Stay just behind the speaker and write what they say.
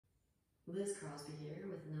Liz Crosby here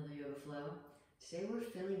with another yoga flow. Today we're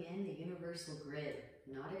filling in the universal grid,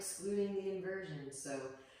 not excluding the inversion. So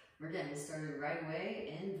we're getting started right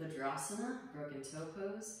away in Vajrasana, broken toe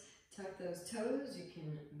pose. Tuck those toes. You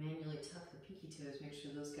can manually tuck the pinky toes. Make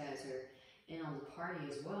sure those guys are in on the party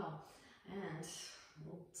as well. And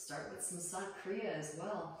we'll start with some Sat Kriya as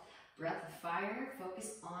well. Breath of fire,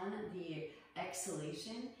 focus on the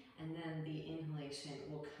exhalation, and then the inhalation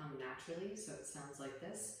will come naturally. So it sounds like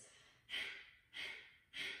this.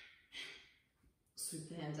 Sweep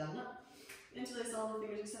the hand down up. Interlace all the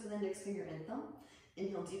fingers except for the index finger and thumb.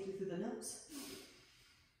 Inhale deeply through the nose.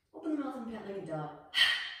 Open the mouth and pant like a dog.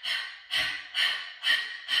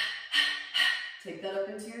 Take that up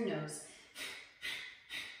into your nose.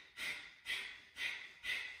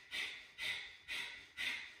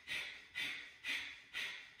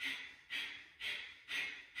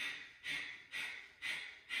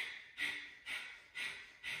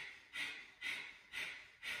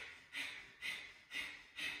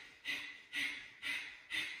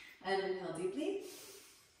 And inhale deeply.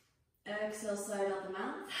 Exhale, side out the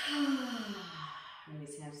mouth.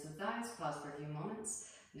 Release hands to the thighs. Pause for a few moments.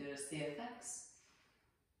 Notice the effects.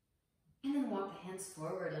 And then walk the hands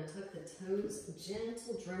forward and tuck the toes.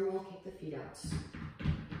 Gentle drum roll, kick the feet out.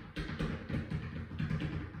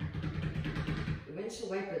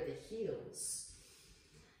 Windshield wiper at the heels.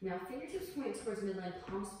 Now fingertips point towards midline,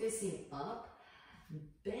 palms facing up.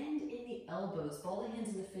 Bend in the elbows, ball the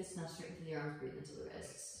hands into fists, now straighten through the arms, breathe into the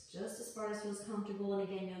wrists. Just as far as feels comfortable, and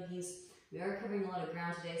again, yogis, we are covering a lot of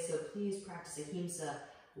ground today, so please practice ahimsa,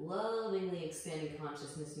 lovingly expanding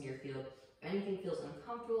consciousness in your field. If anything feels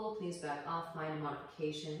uncomfortable, please back off, find a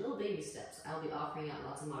modification, little baby steps. I'll be offering out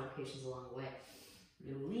lots of modifications along the way.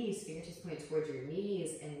 Release, fingertips point towards your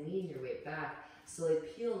knees and lean your weight back. Slowly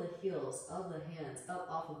peel the heels of the hands up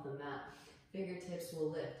off of the mat. Fingertips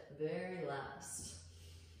will lift, very last.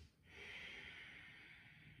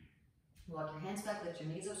 Walk your hands back, lift your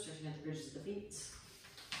knees up, stretching out the bridges of the feet.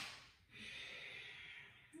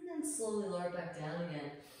 And then slowly lower back down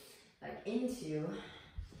again, back into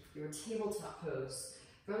your tabletop pose.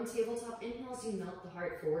 From tabletop, inhales, you melt the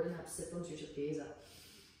heart forward and up, sit bones, reach up, gaze up.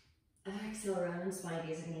 Exhale, around and spine,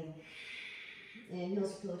 gaze at navel.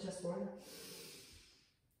 Inhales, you peel the chest forward.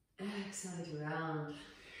 Exhale, to round.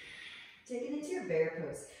 Take it into your bear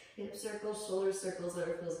pose. Hip circles, shoulder circles,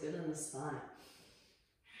 whatever feels good in the spine.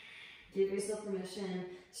 Give yourself permission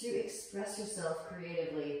to express yourself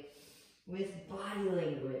creatively with body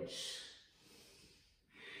language.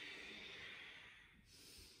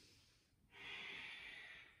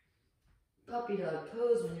 Puppy dog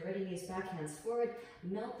pose. When you're ready, knees back, hands forward.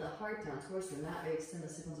 Melt the heart down towards the mat, or extend the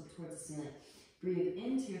sit bones up towards the ceiling. Breathe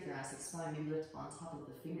into your thoracic spine, maybe lift on top of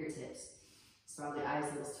the fingertips. Spiral the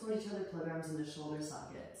eyes, heels towards each other, plug arms into shoulder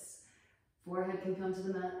sockets. Forehead can come to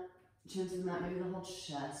the mat. Chin to the mat, maybe the whole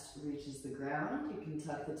chest reaches the ground. You can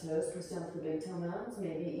tuck the toes, press down with the big toe mounds,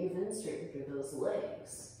 maybe even straighten through those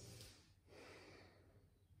legs.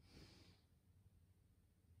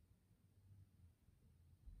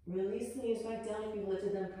 Release the knees back down if you've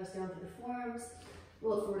lifted them, press down through the forearms.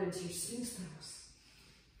 Roll it forward into your Sphinx pose.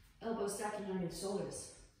 Elbows stacking on your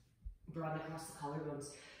shoulders. Broaden across the collarbones.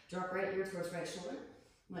 Drop right ear towards right shoulder.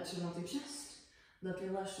 Let your mouth through chest. Lift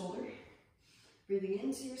your left shoulder. Breathing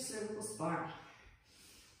into your cervical spine.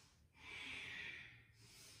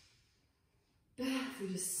 Back through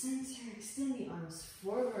the center. Extend the arms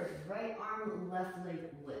forward. Right arm, left leg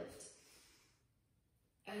lift.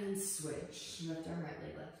 And switch. Left arm, right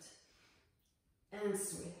leg lift. And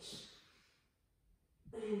switch.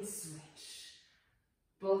 And switch.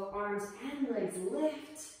 Both arms and legs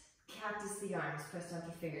lift. Cactus the arms. Press down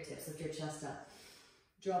through fingertips. Lift your chest up.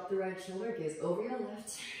 Drop the right shoulder. Gaze over your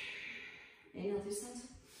left. Inhale through center.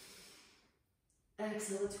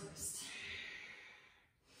 Exhale, twist.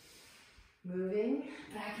 Moving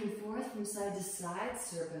back and forth from side to side,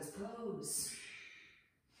 serpent's pose.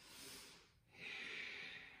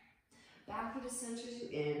 Back to center as you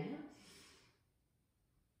inhale.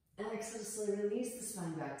 Exhale to slowly release the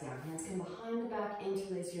spine back down. Hands come behind the back,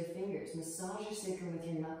 interlace your fingers. Massage your sacrum with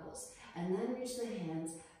your knuckles. And then reach the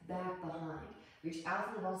hands back behind. Reach out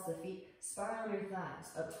from the balls of the feet, spiral on your thighs,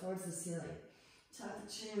 up towards the ceiling. Tuck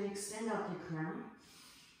the chin, extend out your crown.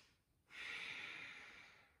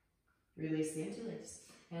 Release the interlace.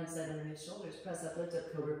 Hands side underneath shoulders, press up, lift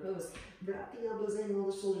up, cobra pose. Wrap the elbows in,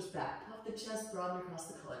 roll the shoulders back. Puff the chest, broaden across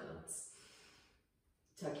the collarbones.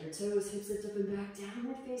 Tuck your toes, hips lift up and back,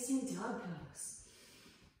 downward facing dog pose.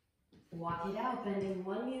 Walk it out, bending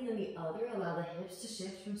one knee and then the other. Allow the hips to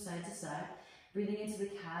shift from side to side. Breathing into the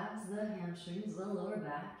calves, the hamstrings, the lower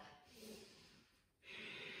back.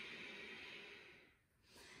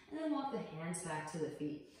 And then walk the hands back to the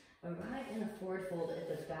feet. Arrive in a forward fold at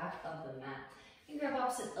the back of the mat. You grab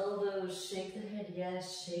opposite elbows, shake the head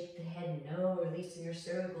yes, shake the head no, releasing your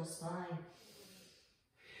cervical spine.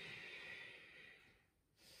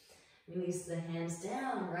 Release the hands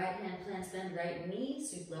down, right hand plants, bend right knee,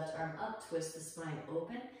 sweep left arm up, twist the spine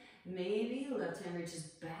open. Maybe left hand reaches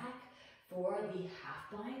back for the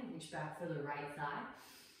half bind, reach back for the right thigh.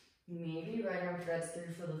 Maybe right arm threads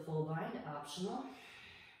through for the full bind, optional.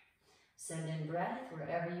 Send in breath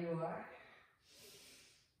wherever you are.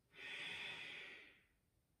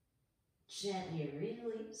 Gently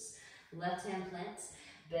release. Left hand plants,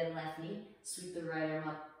 bend left knee, sweep the right arm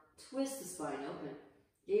up, twist the spine open.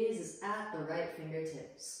 Gaze is at the right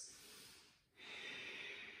fingertips.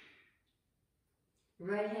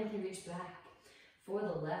 Right hand can reach back for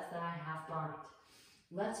the left thigh half bind.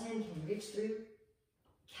 Left hand can reach through,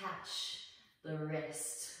 catch the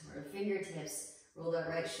wrist or fingertips, roll that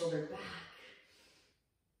right shoulder back.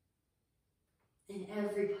 In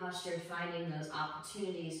every posture, finding those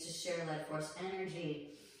opportunities to share life force energy.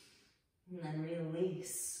 And then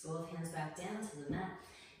release, both hands back down to the mat.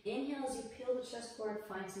 Inhale as you peel the chest forward,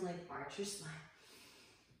 find some like arch your spine.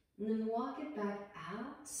 And then walk it back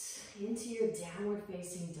out into your downward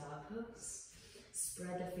facing dog pose.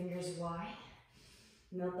 Spread the fingers wide.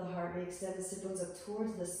 Melt the heart rate, extend the sit bones up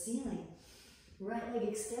towards the ceiling. Right leg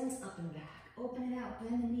extends up and back. Open it out,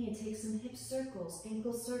 bend the knee and take some hip circles,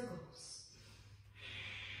 ankle circles.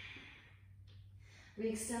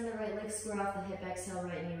 Re-extend the right leg, square off the hip, exhale,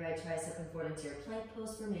 right knee, right tricep, and forward into your plank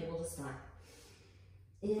pose from navel to spine.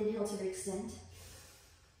 Inhale to re-extend.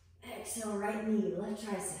 Exhale, right knee, left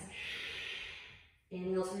tricep.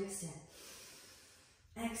 Inhale to re-extend.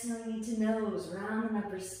 Exhale, knee to nose, round and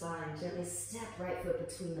upper spine. Gently step right foot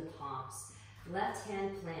between the palms. Left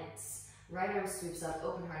hand plants. Right arm sweeps up,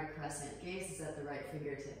 open heart crescent. Gaze is at the right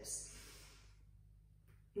fingertips.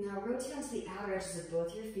 Now rotate onto the outer edges of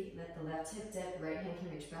both your feet. Let the left hip dip, right hand can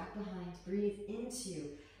reach back behind. Breathe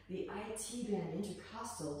into the IT band,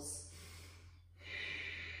 intercostals.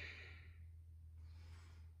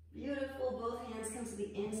 Beautiful, both hands come to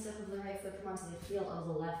the instep of the right foot, come onto the heel of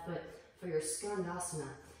the left foot for your skandasana.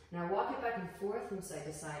 Now walk it back and forth from side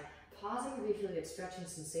to side, pausing to feel good stretching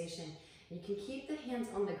sensation. You can keep the hands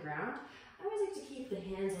on the ground. I always like to keep the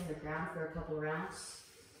hands on the ground for a couple rounds,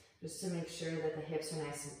 just to make sure that the hips are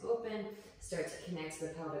nice and open, start to connect to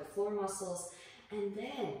the pelvic floor muscles. And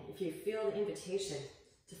then, if you feel the invitation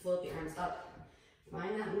to float the arms up,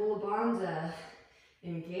 find that Mula Bandha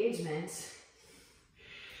engagement.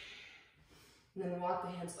 And then walk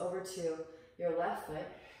the hands over to your left foot.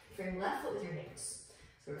 Frame left foot with your hips.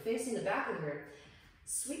 So we're facing the back of the bird.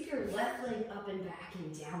 Sweep your left leg up and back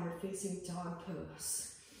in downward facing dog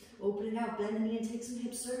pose. Open it out, bend the knee and take some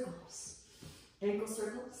hip circles. Ankle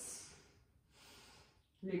circles.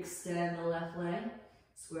 Extend the left leg.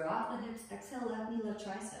 Square off the hips. Exhale, left knee, left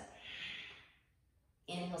tricep.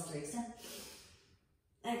 Inhale, straight extend.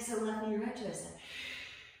 Exhale, left knee, right tricep.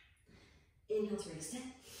 Inhale to extend.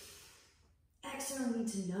 Exhale, knee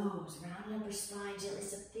to nose, round upper spine, gently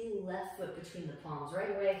step the left foot between the palms.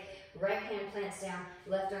 Right away, right hand plants down,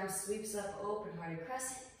 left arm sweeps up, open hearted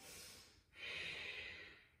crescent.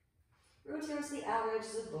 Rotate onto the outer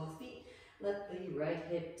edges of both feet. Let the right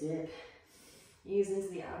hip dip. Ease into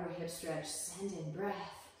the outer hip stretch, send in breath.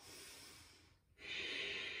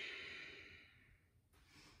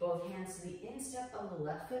 Both hands to the instep of the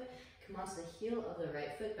left foot, come onto the heel of the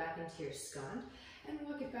right foot, back into your skand. And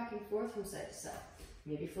walk it back and forth from side to side.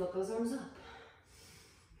 Maybe float those arms up.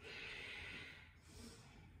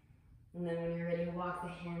 And then when you're ready, walk the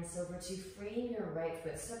hands over to frame your right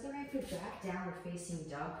foot. Step the right foot back, downward facing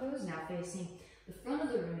dog pose. Now facing the front of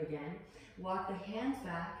the room again. Walk the hands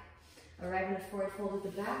back. Arrive in a forward fold at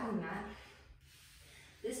the back of the mat.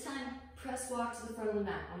 This time, press walk to the front of the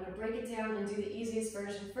mat. I'm going to break it down and do the easiest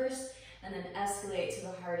version first, and then escalate to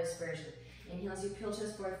the hardest version. Inhale as you peel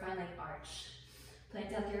chest forward, find like arch. Plant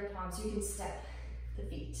down through your palms, you can step the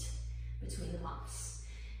feet between the palms.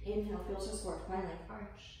 Inhale, peel chest forward, find like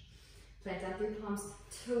arch. Plant down through palms,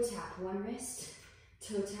 toe tap one wrist,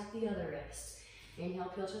 toe tap the other wrist. Inhale,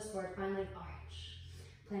 peel chest forward, find like arch.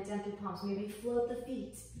 Plant down through palms, maybe float the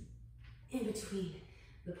feet in between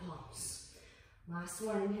the palms. Last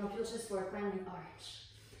one, inhale, peel chest forward, find like arch.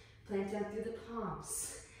 Plant down through the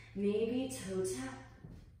palms, maybe toe tap.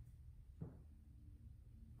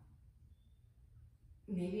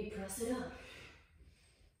 Maybe press it up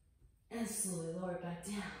and slowly lower it back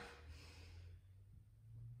down.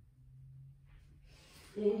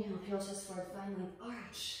 Inhale, peel chest forward, find like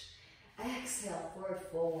arch. Exhale, forward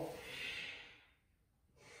fold.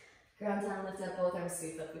 Ground down, lift up both arms,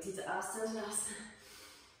 sweep up. Utthita Asana.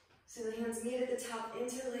 So the hands meet at the top,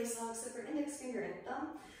 interlace all except for index finger and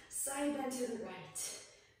thumb. Side bend to the right.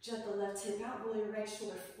 Jut the left hip out, roll your right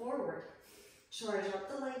shoulder forward. Charge up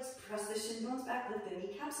the legs, press the shin bones back, lift the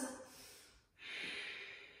kneecaps up.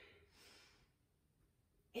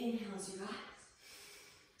 Inhale as you rise.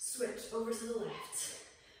 Switch over to the left.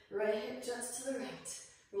 Right hip juts to the right.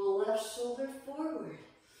 Roll left shoulder forward.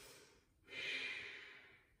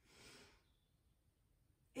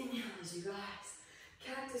 Inhale as you rise.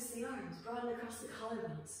 Cactus the arms, broaden across the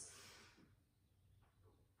collarbones.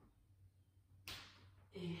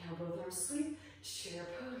 Inhale, both arms sweep, chair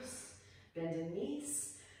pose. Bend the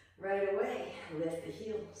knees. Right away, lift the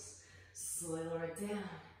heels. Slowly lower it down.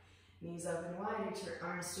 Knees open wide, reach your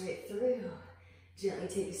arms straight through. Gently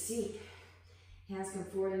take a seat. Hands come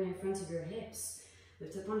forward and in front of your hips.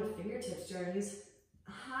 Lift up onto fingertips, draw your knees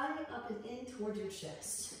high up and in towards your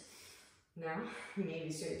chest. Now,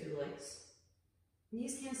 maybe straight through the legs.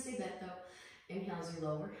 Knees can't stay bent though. Inhale as you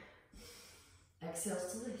lower.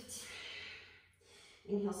 Exhales to lift.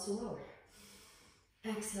 Inhales to lower.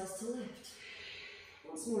 Exhales to lift.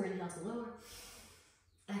 Once more, inhale to lower.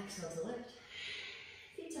 Exhale to lift.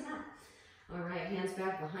 Feet to mat. All right, hands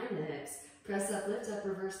back behind the hips. Press up, lift up,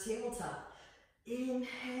 reverse tabletop.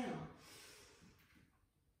 Inhale.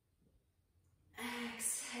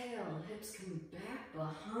 Exhale. Hips come back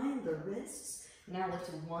behind the wrists. Now lift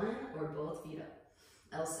one or both feet up.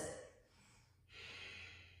 L-sit.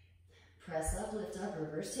 Press up, lift up,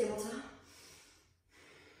 reverse tabletop.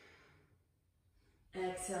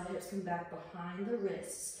 Exhale, hips come back behind the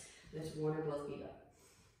wrists. Lift one or both feet up.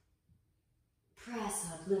 Press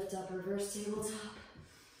up, lift up, reverse tabletop.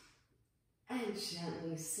 And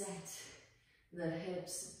gently set the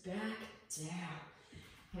hips back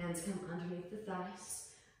down. Hands come underneath the thighs.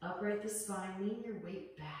 Upright the spine, lean your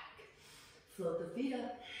weight back. Float the feet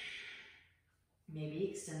up. Maybe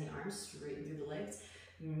extend the arms straight through the legs.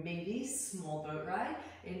 Maybe small boat ride.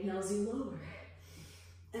 Inhales, you lower.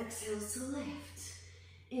 Exhales to lift.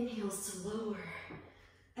 Inhales to lower.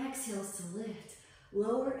 Exhales to lift.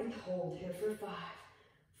 Lower and hold here for 5,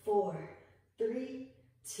 4, 3,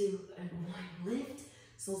 2, and 1. Lift.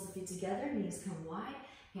 Soles of the feet together. Knees come wide.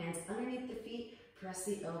 Hands underneath the feet. Press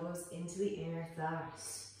the elbows into the inner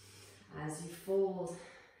thighs. As you fold,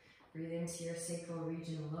 breathe into your sacral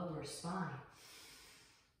region, lower spine.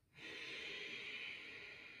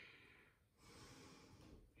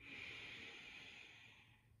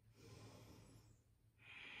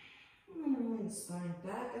 Rolling the spine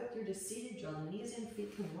back up through to seated. Draw the knees in,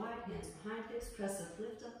 feet come wide, hands behind hips, press up,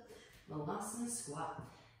 lift up. Malasana squat.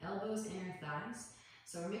 Elbows, inner thighs.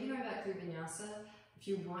 So we're making our way back through vinyasa. If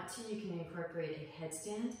you want to, you can incorporate a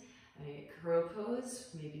headstand, a crow pose,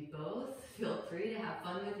 maybe both. Feel free to have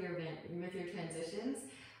fun with your transitions,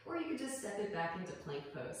 or you could just step it back into plank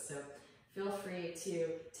pose. So feel free to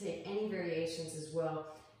take any variations as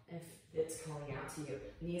well if it's calling out to you.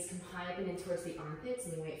 Knees come high up and in towards the armpits,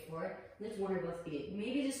 and then wait for it. Lift one or both feet.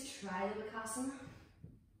 Maybe just try the Bakasana,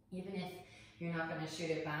 even if you're not going to shoot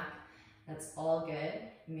it back. That's all good.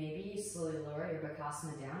 Maybe you slowly lower your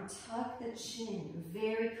Bakasana down. Tuck the chin,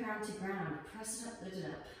 very crown to ground. Press it up, lift it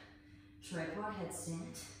up. Tripod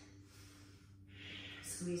headstand.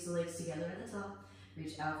 Squeeze the legs together at the top.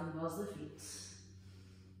 Reach out from the balls of the feet.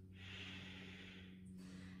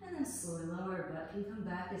 And then slowly lower, butt can come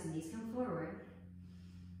back as knees come forward.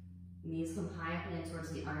 Knees come high up and in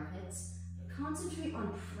towards the armpits. Concentrate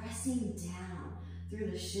on pressing down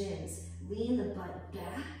through the shins. Lean the butt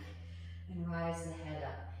back and rise the head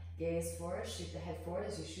up. Gaze forward, shoot the head forward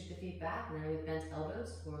as you shoot the feet back. Now with bent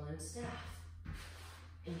elbows, forelimb staff.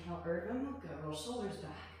 Inhale, Urdhva Mukha, roll shoulders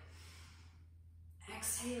back.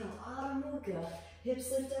 Exhale, Adho Mukha,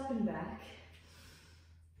 hips lift up and back.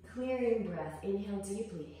 Clearing breath, inhale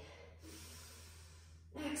deeply.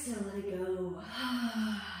 Exhale, let it go.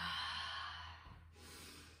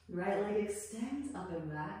 Right leg extends up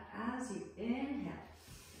and back as you inhale.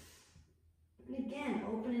 And again,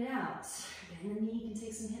 open it out. Bend the knee, you can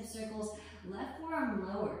take some hip circles. Left forearm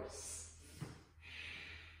lowers.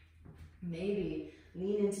 Maybe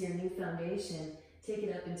lean into your new foundation. Take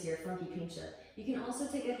it up into your funky pincha. You can also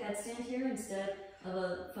take a headstand here instead of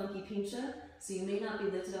a funky pincha. So you may not be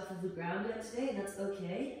lifted off of the ground yet today, that's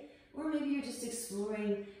okay. Or maybe you're just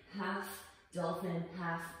exploring half dolphin,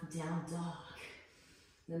 half down dog.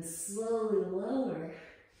 Then slowly lower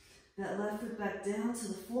that left foot back down to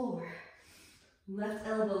the floor. Left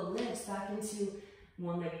elbow lifts back into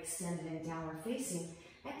one leg extended and downward facing.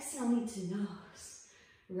 Exhale, knee to nose.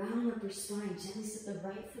 Round upper spine, gently sit the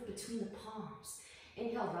right foot between the palms.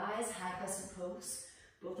 Inhale, rise, high crescent pose.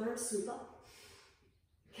 Both arms sweep up.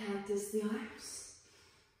 Cactus the arms.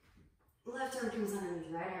 Left arm comes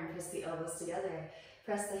underneath right arm. Press the elbows together.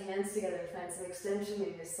 Press the hands together. Find some extension.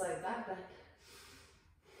 Maybe a slight back bend.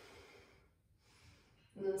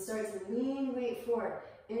 And then start to lean weight forward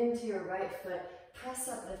into your right foot. Press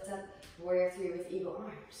up, lift up. Warrior three with eagle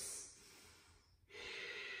arms.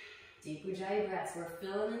 Deep Ujjayi breaths. We're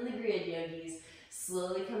filling in the grid, yogis.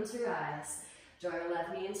 Slowly come to rise. Draw your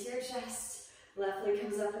left knee into your chest. Left leg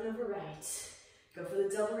comes up and over right. Go for the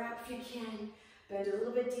double wrap if you can. Bend a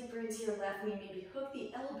little bit deeper into your left knee. Maybe hook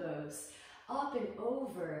the elbows up and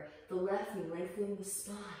over the left knee, lengthening the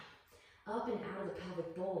spine. Up and out of the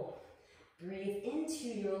pelvic bowl. Breathe into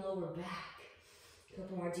your lower back. A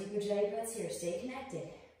couple more deep Ujjayi breaths here. Stay connected.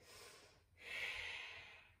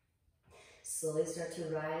 Slowly start to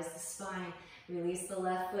rise the spine. Release the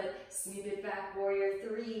left foot. Sweep it back. Warrior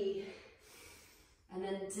three. And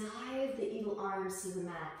then dive the eagle arms to the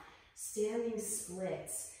mat. Standing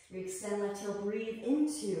splits. Re-extend left heel. Breathe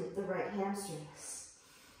into the right hamstrings.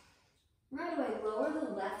 Right away, lower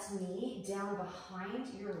the left knee down behind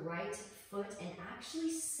your right foot and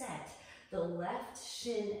actually set the left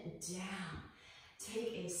shin down.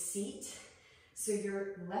 Take a seat. So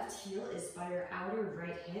your left heel is by your outer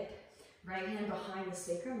right hip. Right hand behind the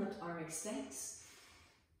sacrum. Left arm extends.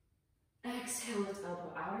 Exhale, lift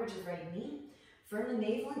elbow outer to right knee. Firm the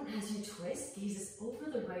navel in as you twist. Gazes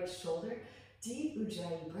over the right shoulder. Deep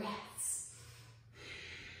Ujjayi breaths.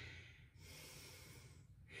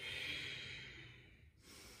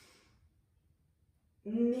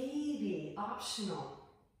 Maybe optional.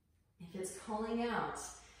 If it's calling out,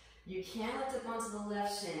 you can lift up onto the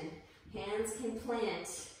left shin. Hands can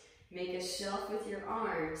plant. Make a shelf with your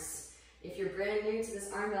arms. If you're brand new to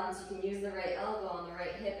this arm balance, you can use the right elbow on the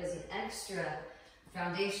right hip as an extra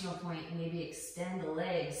foundational point. Maybe extend the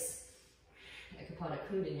legs. Ekapada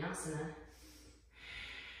Kundanyasana.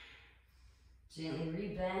 Gently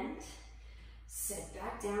rebend. Sit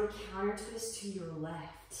back down, counter twist to your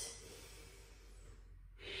left.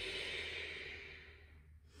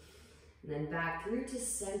 And then back through to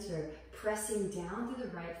center, pressing down through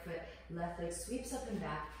the right foot. Left leg sweeps up and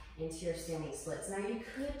back into your standing splits. Now you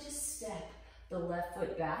could just step the left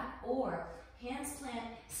foot back or hands plant,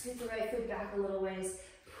 scoot the right foot back a little ways,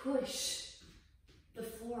 push the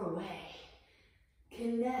floor away.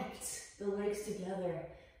 Connect the legs together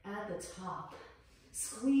at the top.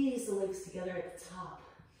 Squeeze the legs together at the top.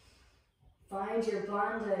 Find your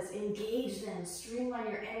bandhas, engage them,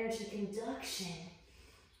 streamline your energy conduction.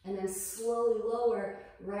 And then slowly lower,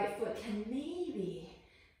 right foot can maybe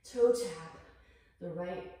toe tap the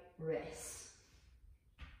right wrist.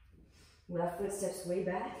 Left foot steps way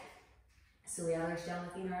back. Surya Uttaraschala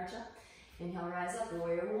Archa. Inhale, rise up,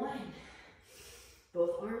 warrior one.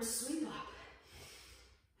 Both arms sweep up.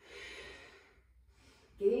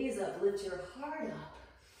 Gaze up, lift your heart up.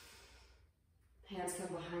 Hands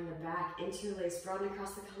come behind the back, interlace, broaden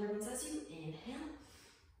across the collarbones as you inhale.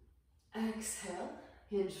 Exhale,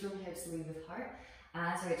 hinge from hips, lead with heart.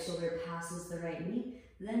 As right shoulder passes the right knee,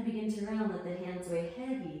 then begin to round, let the hands weigh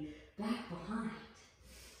heavy, back behind.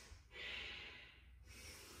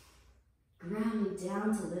 Grounding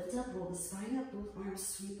down to lift up, roll the spine up, both arms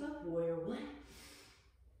sweep up, warrior one.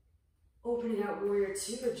 Opening out, warrior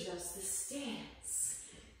two, adjust the stance.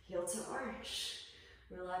 Heel to arch.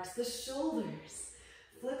 Relax the shoulders.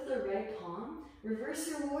 Flip the right palm. Reverse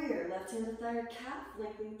your warrior. Left hand to thigh or calf.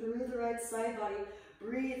 Lengthen through the right side body.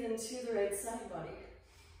 Breathe into the right side body.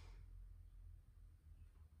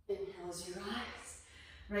 Inhale as you rise.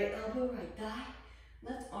 Right elbow, right thigh.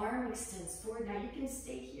 Left arm extends forward. Now you can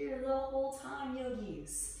stay here the whole time,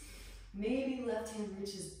 yogis. Maybe left hand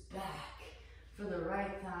reaches back for the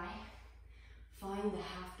right thigh. Find the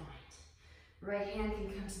half bind. Right hand can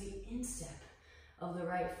come to the instep of the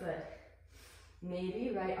right foot.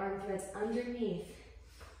 Maybe right arm threads underneath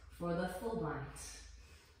for the full bind.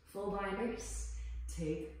 Full binders,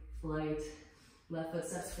 take flight. Left foot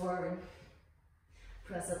steps forward.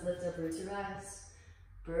 Press up, lift up, root to rise.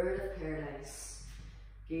 Bird of paradise.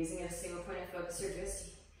 Gazing at a single point of focus or drishti.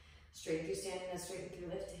 Straight through standing and straight through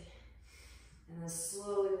lifted. And then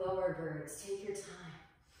slowly lower birds. Take your time.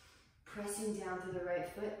 Pressing down through the right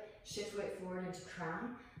foot. Shift weight forward into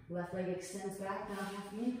crown. Left leg extends back. Now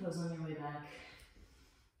half knee pose on your way back.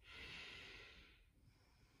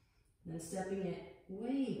 Then stepping it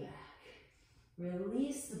way back.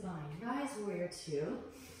 Release the bind. Rise, warrior two.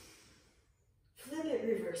 Flip it,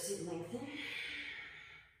 reverse it, lengthen.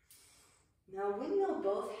 Now windmill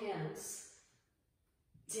both hands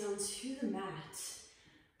down to the mat.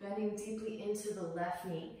 Bending deeply into the left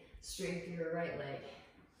knee. Straight through your right leg.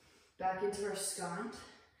 Back into our skant.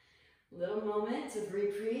 Little moment of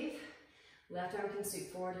reprieve. Left arm can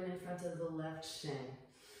sweep forward and in front of the left shin.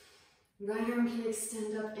 Right arm can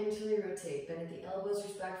extend up, internally rotate. Bend at the elbows,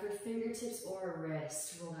 reach back for fingertips or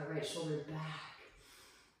wrist. Roll that right shoulder back.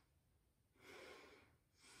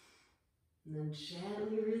 And then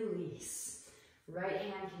gently release. Right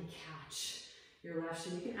hand can catch your left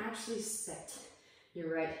shin. You can actually set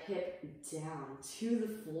your right hip down to the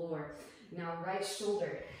floor. Now right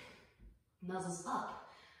shoulder nuzzles up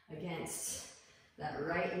against that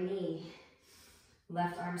right knee.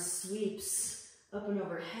 Left arm sweeps up and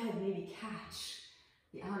overhead, maybe catch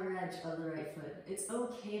the outer edge of the right foot. It's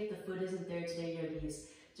okay if the foot isn't there today, yogis.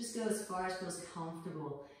 Just go as far as feels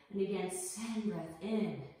comfortable. And again, send breath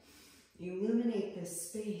in. Illuminate this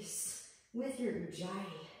space with your ujjayi.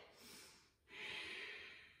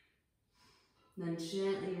 Then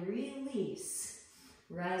gently release.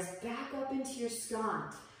 Rise back up into your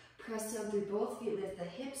skant. Press down through both feet, lift the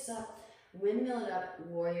hips up, windmill it up,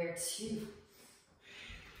 warrior two.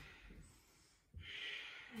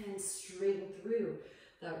 And straighten through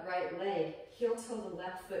that right leg. Heel toe the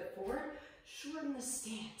left foot forward. Shorten the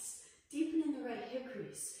stance. Deepen in the right hip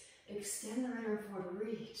crease. Extend the right arm forward,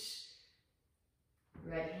 reach.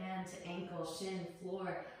 Right hand to ankle, shin,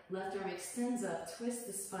 floor. Left arm extends up, twist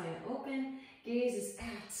the spine open. Gaze is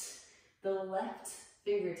at the left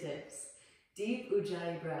fingertips. Deep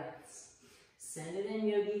ujjayi breaths. Send it in,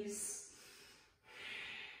 yogis.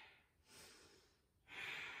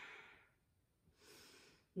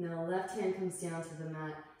 Now left hand comes down to the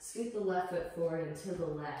mat. Scoot the left foot forward and to the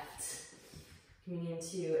left. Coming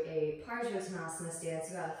into a Parsvottanasana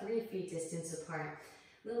stance, about 3 feet distance apart.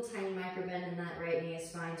 Little tiny micro bend in that right knee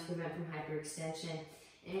is fine to prevent from hyperextension.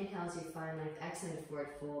 Inhale as you find length, exhale to forward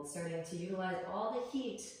fold. Starting to utilize all the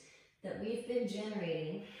heat that we've been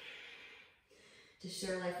generating to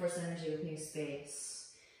share life force energy with new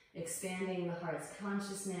space. Expanding the heart's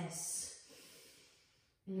consciousness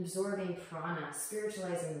and absorbing prana,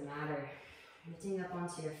 spiritualizing the matter. Lifting up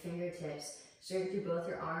onto your fingertips, straight through both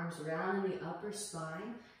your arms, round in the upper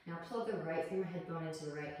spine. Now plug the right femur head bone into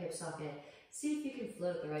the right hip socket. See if you can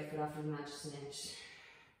float the right foot off of the mat just an inch.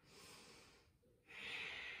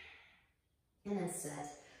 And then set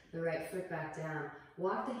the right foot back down.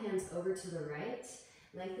 Walk the hands over to the right.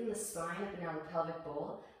 Lengthen the spine up and down the pelvic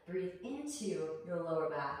bowl. Breathe into your lower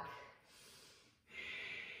back.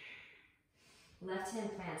 Left hand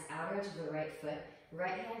plants outer edge of the right foot.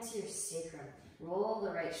 Right hand to your sacrum. Roll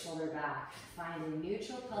the right shoulder back. Find a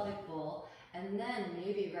neutral pelvic bowl. And then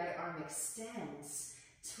maybe right arm extends.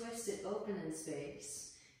 Twist it open in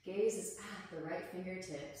space. Gaze is at the right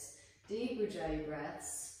fingertips. Deep ujjayi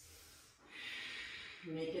breaths.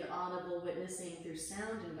 Make it audible, witnessing through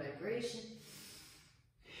sound and vibration.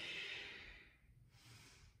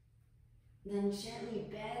 Then gently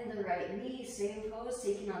bend the right knee, same pose,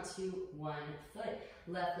 taking onto one foot.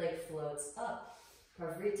 Left leg floats up.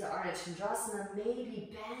 Parvrita Ardha Chandrasana,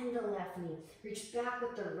 maybe bend the left knee. Reach back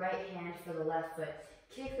with the right hand for the left foot.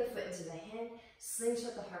 Kick the foot into the hand.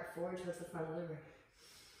 Slingshot the heart forward towards the front of the room.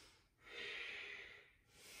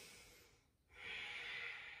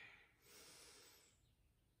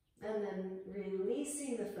 And then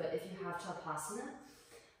releasing the foot if you have Chalpasana.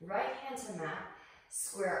 Right hand to mat.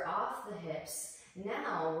 Square off the hips.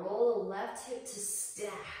 Now roll the left hip to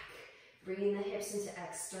stack. Bringing the hips into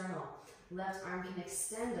external. Left arm can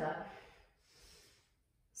extend up.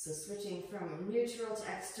 So switching from neutral to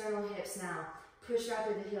external hips now. Push out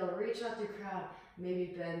through the heel, reach out through crowd.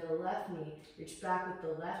 Maybe bend the left knee. Reach back with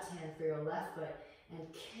the left hand for your left foot. And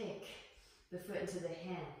kick the foot into the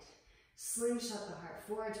hand. Slingshot the heart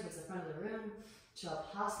forward towards the front of the room.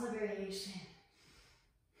 Chalpasana variation.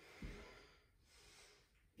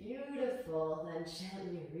 Beautiful. Then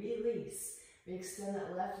gently release. We extend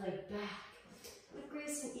that left leg back. With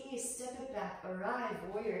grace and ease, step it back. Arrive,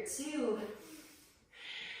 warrior two.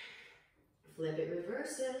 Flip it,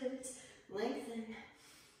 reverse it. Lengthen.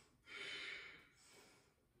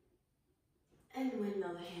 And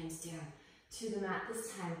windmill the hands down to the mat.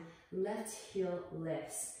 This time, left heel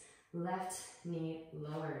lifts. Left knee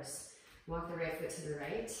lowers. Walk the right foot to the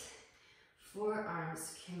right.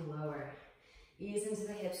 Forearms can lower. Ease into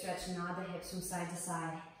the hip stretch, nod the hips from side to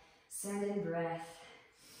side. Send in breath.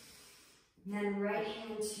 And then right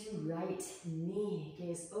hand to right knee.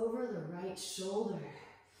 Gaze over the right shoulder.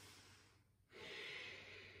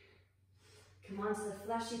 Come onto the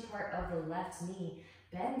fleshy part of the left knee.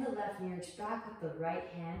 Bend the left knee, reach back with the right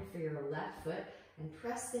hand for your left foot and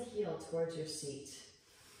press the heel towards your seat.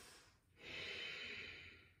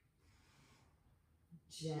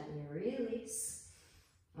 Gently release.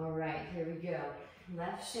 All right, here we go.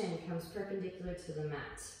 Left shin comes perpendicular to the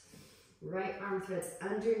mat. Right arm threads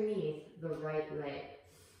underneath the right leg.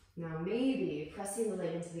 Now maybe pressing the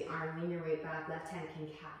leg into the arm, lean your weight back, left hand can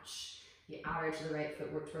catch the outer edge of the right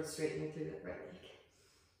foot, work towards straightening through the right leg.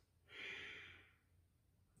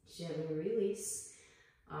 Gently release.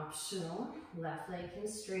 Optional, left leg can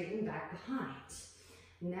straighten back behind.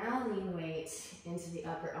 Now lean weight into the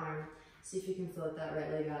upper arm. See if you can float that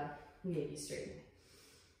right leg up, maybe straighten it.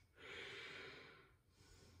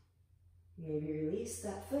 Maybe release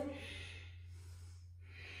that foot.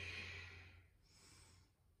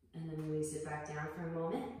 And then release it back down for a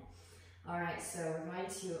moment. All right, so we're going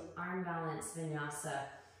to arm balance vinyasa.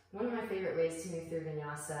 One of my favorite ways to move through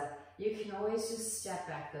vinyasa. You can always just step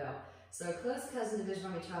back though. So a close cousin to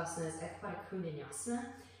Vajrayana is Ekpada Kundanyasana.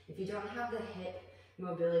 If you don't have the hip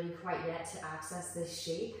mobility quite yet to access this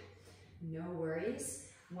shape, no worries.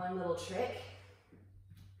 One little trick,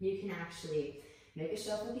 you can actually make a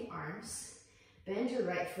shuffle with the arms, bend your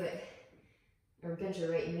right foot, or bend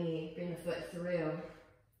your right knee, bring the foot through,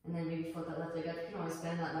 and then maybe float that left leg up. You can always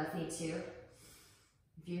bend that left knee too.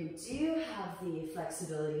 If you do have the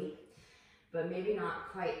flexibility, but maybe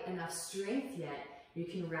not quite enough strength yet, you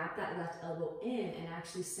can wrap that left elbow in and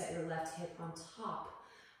actually set your left hip on top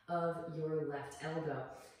of your left elbow.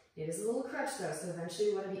 It is a little crutch though, so eventually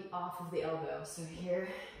you want to be off of the elbow. So here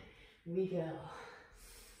we go.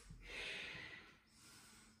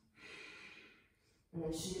 And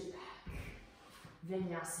then shoot it back.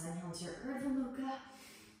 Vinyasa, inhale into your Urdhva Mukha.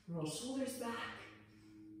 Roll shoulders back.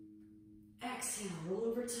 Exhale, roll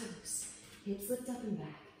over toes. Hips lift up and back.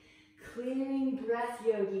 Clearing breath,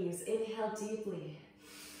 yogis. Inhale deeply.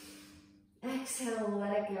 Exhale,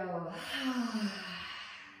 let it go.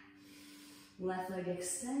 Left leg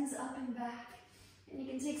extends up and back. And you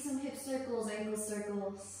can take some hip circles, ankle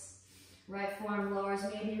circles. Right forearm lowers.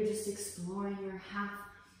 Maybe you're just exploring your half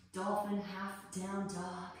dolphin, half down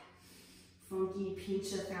dog. Funky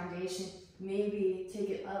pincha foundation. Maybe take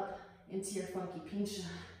it up into your funky pincha.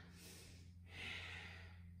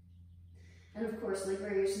 And of course, leg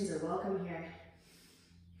variations are welcome here.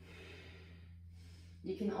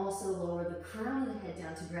 You can also lower the crown of the head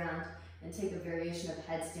down to ground and take a variation of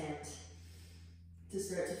headstand to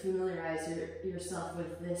start to familiarize yourself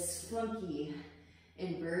with this funky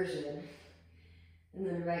inversion. And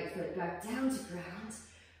then right foot back down to ground,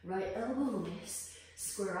 right elbow lifts,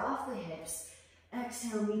 square off the hips,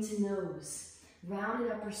 exhale, knee to nose,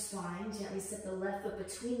 rounded upper spine, gently set the left foot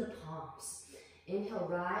between the palms. Inhale,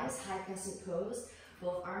 rise, high crescent pose,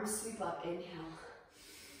 both arms sweep up, inhale.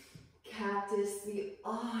 Cactus the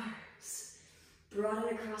arms,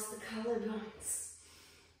 broaden across the collarbones.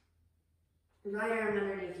 Right arm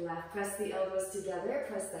underneath left, press the elbows together,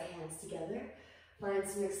 press the hands together. Find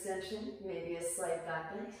some extension, maybe a slight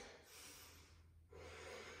back bend.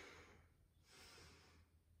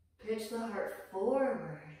 Pitch the heart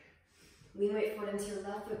forward. Lean weight forward into your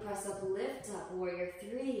left foot, press up, lift up, warrior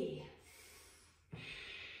three.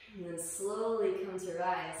 And then slowly come to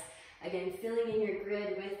rise. Again, filling in your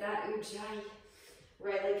grid with that ujjayi.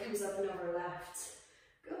 Right leg comes up and over left.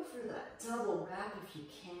 Go for that double wrap if you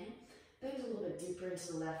can. Bend a little bit deeper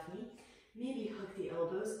into the left knee. Maybe hook the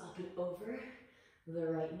elbows up and over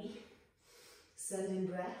the right knee. Send in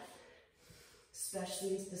breath,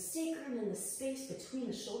 especially into the sacrum and the space between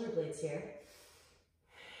the shoulder blades here.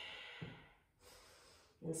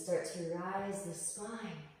 And start to rise the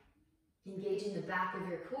spine. Engaging the back of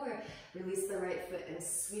your core, release the right foot and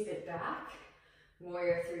sweep it back.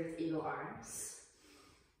 Warrior three with eagle arms.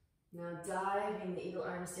 Now diving the eagle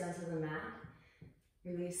arms down to the mat.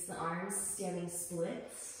 Release the arms, standing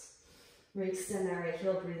splits. Re-extend that right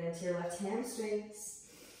heel, breathe into your left hamstrings.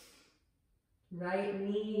 Right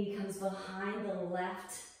knee comes behind the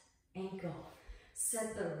left ankle.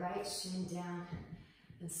 Set the right shin down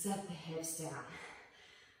and set the hips down.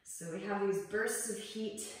 So we have these bursts of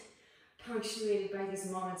heat punctuated by these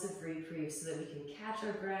moments of reprieve so that we can catch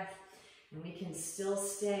our breath and we can still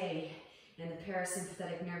stay in the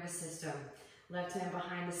parasympathetic nervous system. Left hand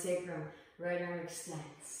behind the sacrum, right arm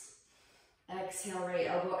extends. Exhale, right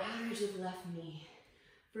elbow outer edge of left knee.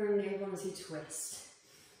 Firm navel as you twist.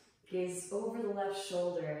 Gaze over the left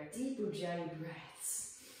shoulder, deep ujjayi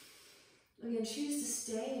breaths. Again, choose to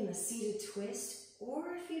stay in the seated twist,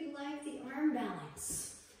 or if you'd like, the arm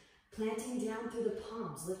balance. Planting down through the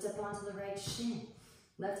palms, lift up onto the right shin.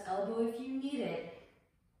 Left elbow if you need it.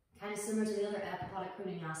 Kind of similar to the other Ekpada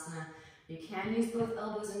Kundanyasana. You can use both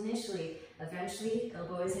elbows initially. Eventually,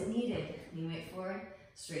 elbow isn't needed. Lean weight forward,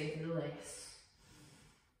 straighten through the legs.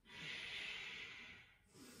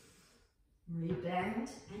 Rebend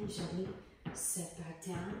and gently set back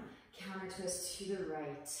down. Counter twist to the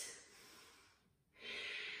right.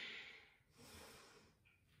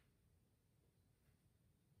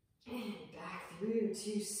 Root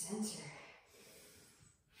to center.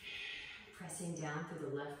 Pressing down through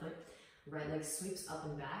the left foot. Right leg sweeps up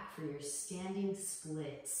and back for your standing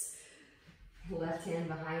splits. Left hand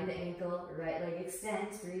behind the ankle, right leg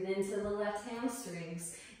extends. Breathe into the left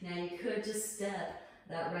hamstrings. Now you could just step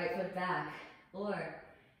that right foot back. Or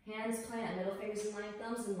hands plant, middle fingers in line,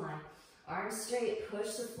 thumbs in line. Arms straight,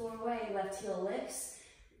 push the floor away, left heel lifts.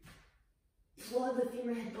 Plug the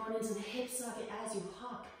femur head bone into the hip socket as you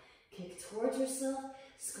hop. Kick towards yourself,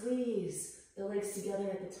 squeeze the legs together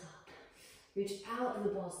at the top. Reach out to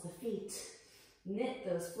the balls of the feet. Knit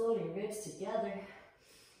those floating ribs together.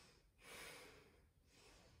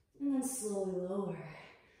 And then slowly lower.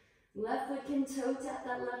 Left foot can toe tap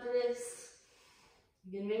that left wrist.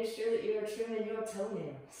 You can make sure that you are trimming your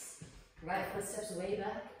toenails. Right foot steps way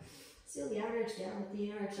back. Seal the arch down with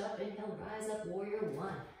the arch up. Inhale, rise up, warrior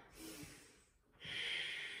one.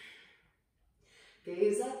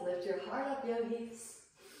 Gaze up, lift your heart up, yogis.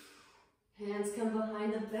 Hands come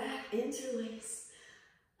behind the back, interlace.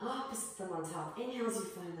 Opposite thumb on top. Inhale as you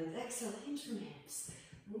find legs. Exhale, hinge from hips.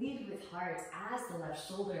 Lead with heart as the left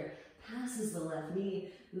shoulder passes the left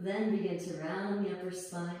knee. Then begin to round the upper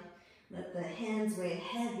spine. Let the hands weigh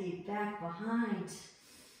heavy back behind.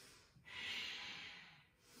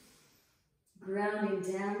 Grounding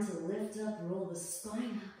down to lift up, roll the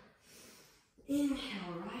spine up.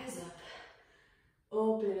 Inhale, rise up.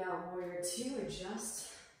 Open out, warrior two, adjust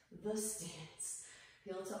the stance.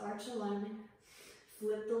 Heel to arch alignment.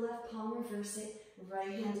 Flip the left palm, reverse it. Right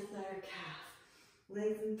hand to thigh or calf.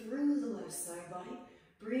 Lengthen through the left side body.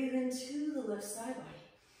 Breathe into the left side body.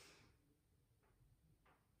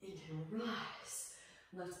 Inhale, rise.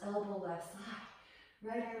 Left elbow, left thigh.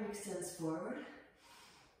 Right arm extends forward.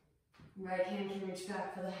 Right hand can reach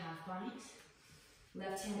back for the half bind.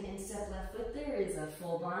 Left hand instep, left foot. There is a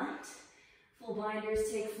full bind. Full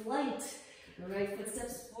binders take flight. The right foot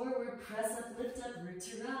steps forward, press up, lift up, root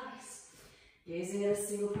to rise. Gazing at a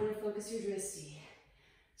single point of focus, your drishti.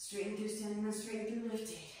 Straighten through standing, then straighten through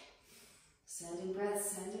lifting. Sending breath,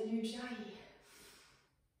 sending ujjayi.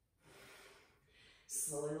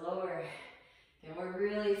 Slowly lower. And we're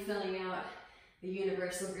really filling out the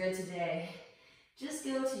universal grid today. Just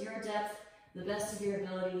go to your depth, the best of your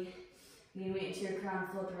ability. Lean weight into your crown,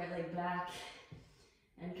 float the right leg back.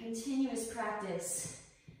 And continuous practice,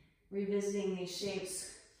 revisiting these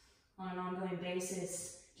shapes on an ongoing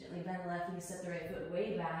basis. Gently bend the left knee, step the right foot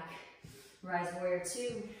way back. Rise, warrior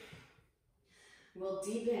two. We'll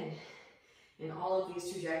deepen in all of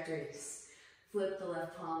these trajectories. Flip the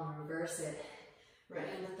left palm, reverse it. Right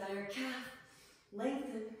hand to thigh or calf.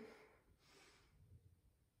 Lengthen.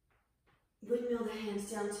 Windmill the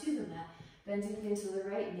hands down to the mat. Bending into the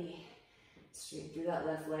right knee. Straight through that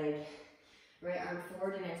left leg. Right arm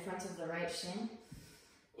forward and in front of the right shin.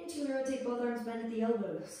 Into and rotate both arms, bend at the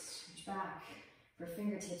elbows. Reach back for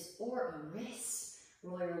fingertips or a wrist.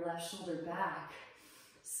 Roll your left shoulder back.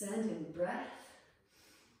 Send in breath.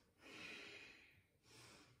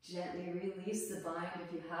 Gently release the bind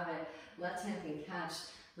if you have it. Left hand can catch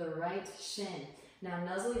the right shin. Now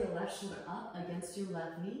nuzzle your left shoulder up against your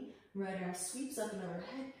left knee. Right arm sweeps up and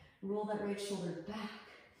overhead. Roll that right shoulder back.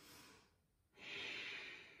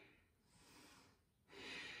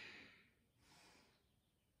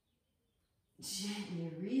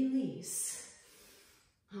 Gently release.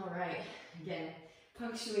 All right, again,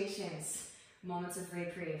 punctuations, moments of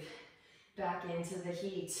reprieve. Back into the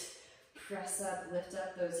heat. Press up, lift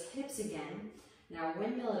up those hips again. Now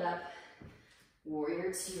windmill it up.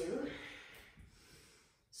 Warrior two.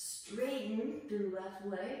 Straighten through left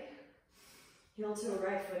leg. Heel to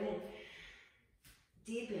right foot in.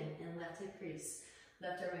 Deepen in left hip crease.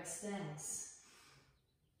 Left arm extends.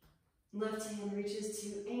 Left hand reaches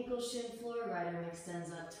to ankle, shin, floor. Right arm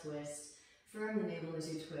extends up, twist. Firm the navel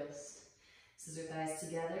as you twist. Scissor thighs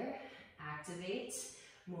together. Activate.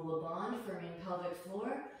 Mula bond, firming pelvic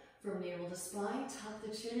floor. From navel to spine. Tuck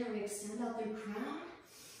the chin and we extend out through crown.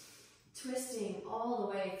 Twisting all the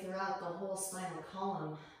way throughout the whole spinal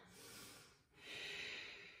column.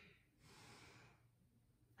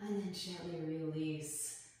 And then gently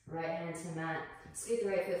release. Right hand to mat. Scoot the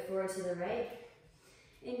right foot forward to the right.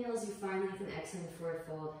 Inhale as you find length and exhale the forward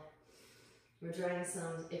fold. We're drawing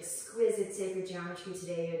some exquisite sacred geometry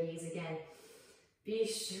today, yogis. Again, be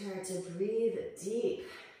sure to breathe deep.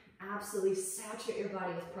 Absolutely saturate your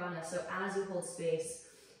body with prana. So as you hold space,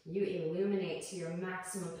 you illuminate to your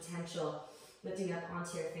maximum potential, lifting up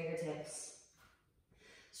onto your fingertips.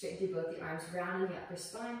 Straighten through both the arms, rounding the upper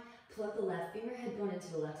spine. Plug the left femur head bone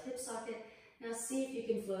into the left hip socket. Now see if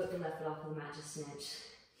you can float the left foot off the mat just an inch.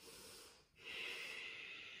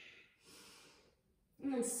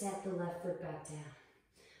 And then set the left foot back down.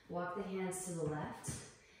 Walk the hands to the left.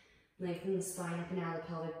 Lengthen the spine up and out of the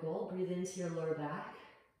pelvic bowl. Breathe into your lower back.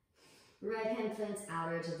 Right hand plants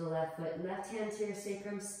outer edge of the left foot. Left hand to your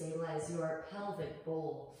sacrum. Stabilize your pelvic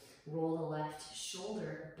bowl. Roll the left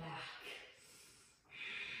shoulder back.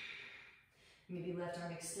 Maybe left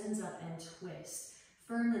arm extends up and twist.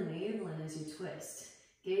 Firm the navel in as you twist.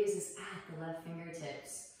 Gaze is at the left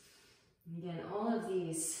fingertips. Again, all of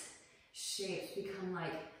these shapes become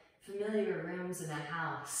like familiar rooms in a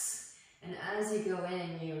house. And as you go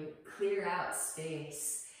in, you clear out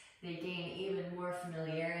space. They gain even more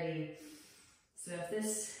familiarity. So if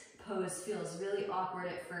this pose feels really awkward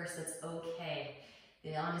at first, that's okay.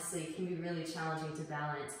 It honestly can be really challenging to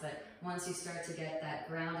balance, but once you start to get that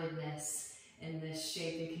groundedness in this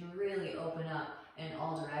shape, you can really open up in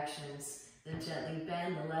all directions. Then gently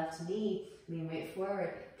bend the left knee, lean weight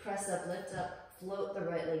forward, press up, lift up, float the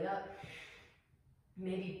right leg up.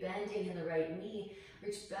 Maybe bending in the right knee,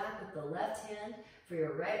 reach back with the left hand for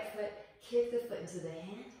your right foot, kick the foot into the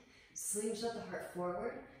hand, slingshot the heart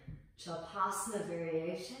forward, Shalpasana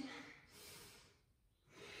variation.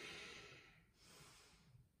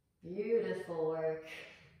 Beautiful work.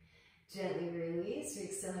 Gently release, we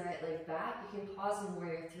extend the right leg back. You can pause in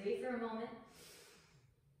warrior 3 for a moment.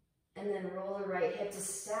 And then roll the right hip to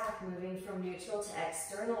stack, moving from neutral to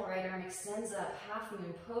external. Right arm extends up, half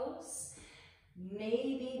moon pose.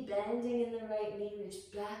 Maybe bending in the right knee,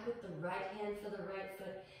 reach back with the right hand for the right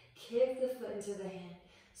foot. Kick the foot into the hand.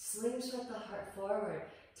 Slingshot the heart forward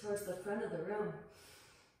towards the front of the room.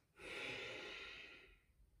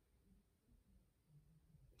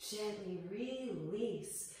 Gently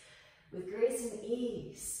release with grace and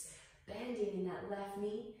ease. Bending in that left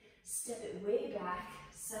knee. Step it way back.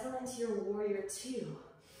 Settle into your warrior 2.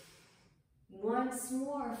 Once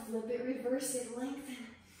more, flip it, reverse it, lengthen.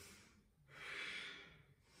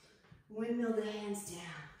 Windmill the hands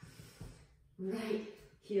down. Right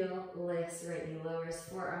heel lifts, right knee lowers,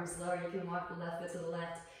 forearms lower. You can walk the left foot to the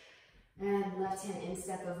left and left hand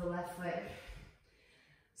instep of the left foot.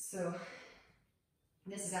 So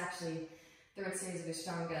this is actually third series of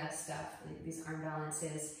Ashtanga stuff, these arm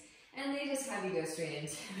balances, and they just have you go straight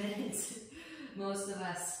into it. Most of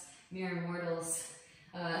us mere mortals,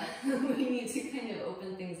 we need to kind of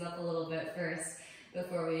open things up a little bit first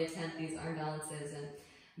before we attempt these arm balances. And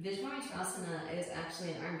vibrational is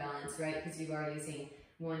actually an arm balance, right? Because you are using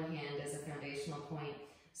one hand as a foundational point.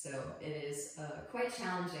 So it is quite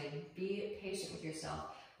challenging. Be patient with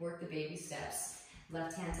yourself. Work the baby steps.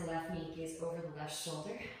 Left hand to left knee, gaze over the left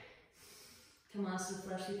shoulder. Come on to the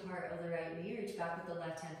fleshy part of the right knee. Reach back with the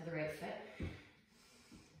left hand to the right foot.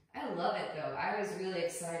 I love it though. I was really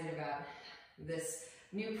excited about this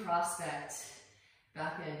new prospect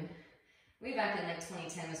way back in like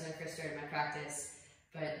 2010 was when I first started my practice.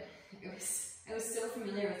 But I was so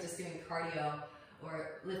familiar with just doing cardio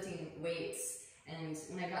or lifting weights. And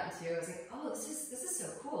when I got into it, I was like, oh, this is so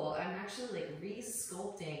cool. I'm actually like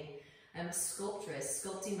re-sculpting. I'm a sculptress,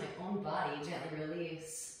 sculpting my own body, gently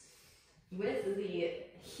release. With the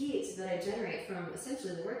heat that I generate from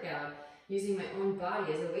essentially the workout, using my own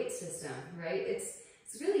body as a weight system, right? It's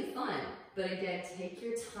really fun. But again, take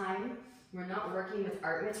your time. We're not working with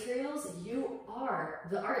art materials. You are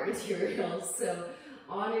the art materials. So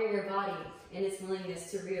honor your body and its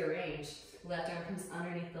willingness to rearrange. Left arm comes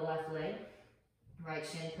underneath the left leg. Right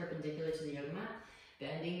shin perpendicular to the yoga mat.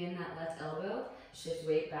 Bending in that left elbow. Shift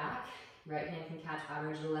weight back. Right hand can catch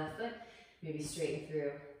outer edge of the left foot. Maybe straighten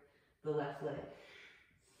through the left leg.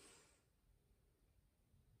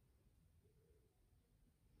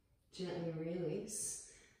 Gently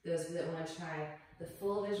release. Those that want to try the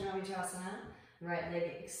full Vajrayana, right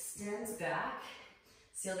leg extends back.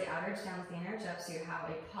 Seal the outer edge down with the inner edge up so you have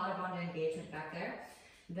a Padabandha engagement back there.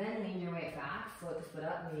 Then lean your weight back, float the foot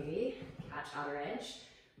up, maybe catch outer edge,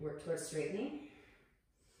 work towards straightening.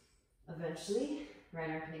 Eventually, right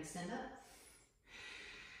arm can extend up.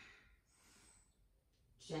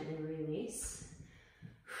 Gently release.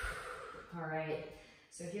 All right,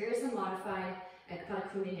 so here's the modified Pada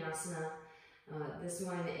Kundalini. This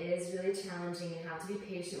one is really challenging. You have to be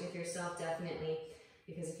patient with yourself, definitely,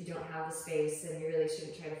 because if you don't have the space, then you really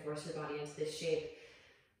shouldn't try to force your body into this shape.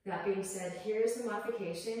 That being said, here's the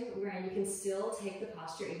modification where you can still take the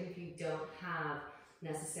posture even if you don't have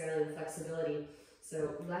necessarily the flexibility.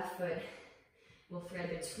 So left foot will thread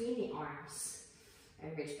between the arms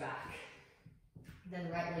and reach back. Then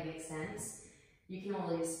right leg extends. You can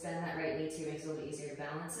always bend that right knee too, makes it a little bit easier to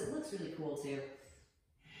balance. It looks really cool too.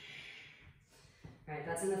 Right,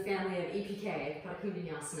 that's in the family of EPK, Pada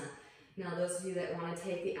Kundalini. Now those of you that want to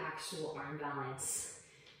take the actual arm balance,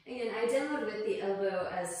 Again, I demoed with the elbow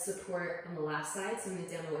as support on the last side, so I'm going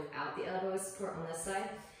to demo without the elbow as support on this side.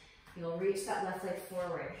 You'll reach that left leg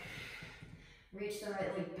forward. Reach the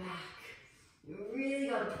right leg back. You really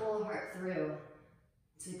got to pull the heart through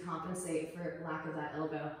to compensate for lack of that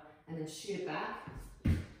elbow. And then shoot it back.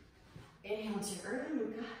 Inhale into your Urdhva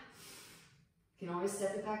Mukha. You can always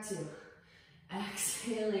step it back too.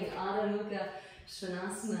 Exhaling, Adho Mukha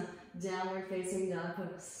Svanasana, downward facing dog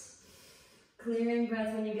pose. Clearing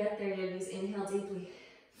breath when you get there, yogis. Inhale deeply.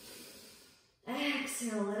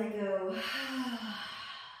 Exhale, let it go.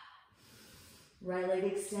 Right leg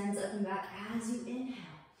extends up and back as you inhale.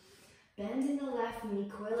 Bend in the left knee,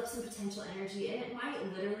 coil up some potential energy, and it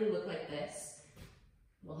might literally look like this.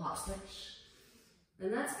 We'll hop switch.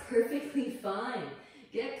 And that's perfectly fine.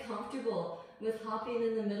 Get comfortable with hopping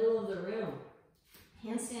in the middle of the room.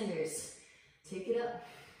 Handstanders, take it up.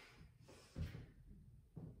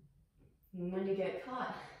 And when you get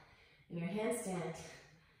caught in your handstand,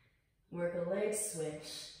 work a leg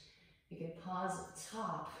switch. You can pause at the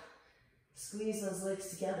top, squeeze those legs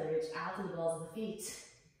together, reach out to the balls of the feet,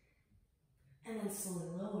 and then slowly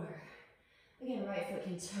lower. Again, right foot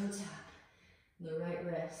can toe tap the right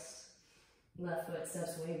wrist. Left foot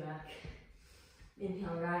steps way back.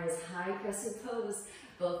 Inhale, rise, high crescent pose.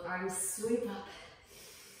 Both arms sweep up.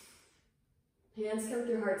 Hands come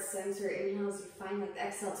through heart center. Inhale as you find that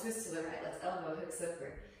exhale, twist to the right. Let's elbow hooks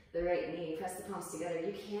over the right knee. Press the palms together.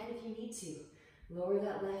 You can if you need to. Lower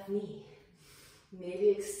that left knee. Maybe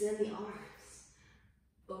extend the arms.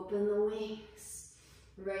 Open the wings.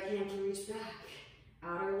 Right hand can reach back.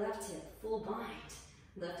 Outer left hip, full bind.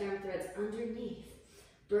 Left arm threads underneath.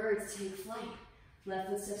 Birds take flight. Left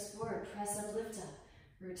foot steps forward. Press up, lift up.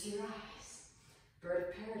 Root to rise. Bird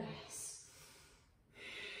of paradise.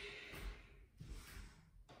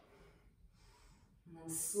 And then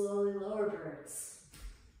slowly lower birds.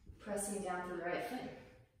 Pressing down to the right foot.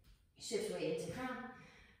 Shift weight into crown.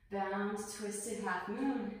 Bound, twisted half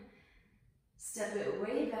moon. Step it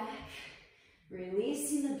way back.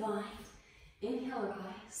 Releasing the bind. Inhale,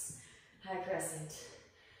 rise. High crescent.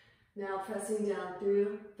 Now pressing down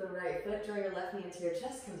through the right foot, draw your left knee into your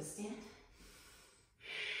chest, come to stand.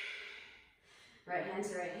 Right hand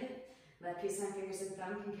to right hip, left peace sign, fingers and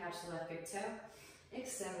thumb can catch the left big toe.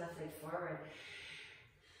 Extend left leg forward.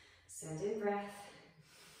 Send in breath.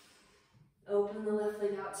 Open the left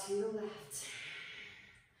leg out to the left.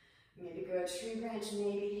 Maybe grow a tree branch,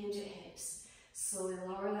 maybe hinge at hips. Slowly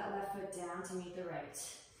lower that left foot down to meet the right.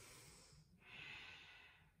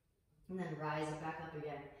 And then rise it back up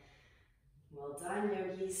again. Well done,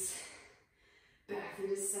 yogis. Back through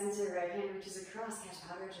the center, right hand reaches across, catch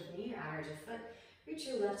outer edge of knee or outer edge of foot. Reach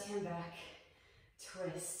your left hand back.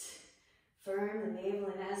 Twist. Firm the navel,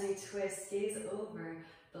 and as you twist, gaze over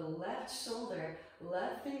the left shoulder,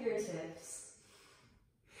 left fingertips.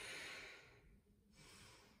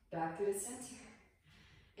 Back through the center.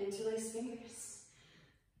 Interlace fingers.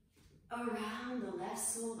 Around the left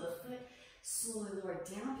sole of the foot, slowly lower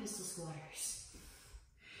down, pistol squatters.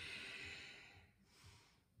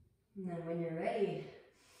 And then when you're ready,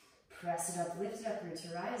 press it up, lift it up, root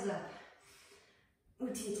to rise up.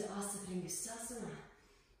 Utthita Astabhringustasana.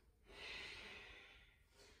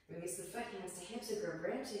 Release the foot, hands to hips, or grow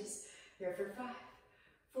branches. Here for 5,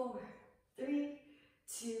 4, 3,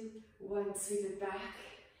 2, 1. Sweep it back.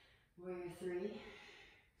 Warrior 3.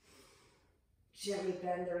 Gently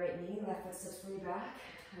bend the right knee, left foot steps fully back.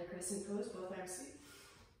 High crescent pose, both arms sweep.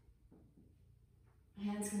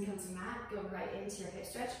 Hands can come to mat, go right into your hip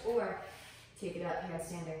stretch, or take it up,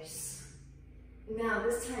 handstanders. Now,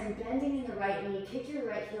 this time, bending in the right knee, kick your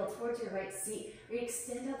right heel towards your right seat,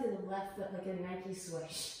 re-extend out in the left foot like a Nike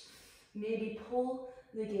swish. Maybe pull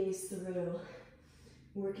the gaze through.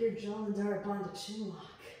 Work your Jalandhara Bandha chin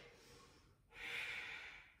lock.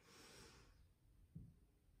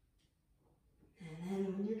 And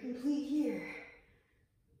then when you're complete here,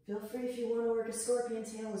 feel free if you want to work a scorpion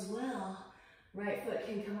tail as well. Right foot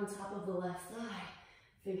can come on top of the left thigh.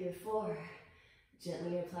 Figure 4.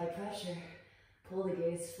 Gently apply pressure. Pull the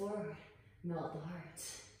gaze forward. Melt the heart.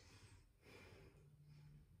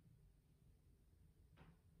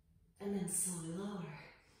 And then slowly lower.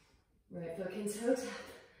 Right foot can toe tap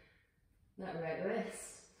that right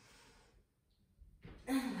wrist.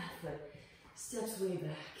 And left foot steps way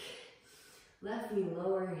back. Left knee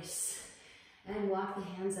lowers. And walk the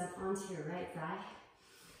hands up onto your right thigh.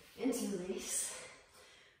 Interlace.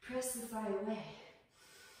 Press the thigh away.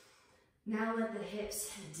 Now let the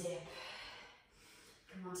hips dip.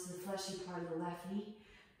 Come onto the fleshy part of the left knee.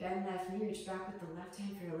 Bend left knee, reach back with the left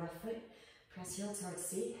hand for your left foot. Press heel towards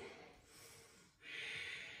seat.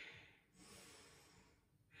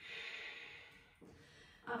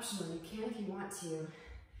 Optional, you can if you want to.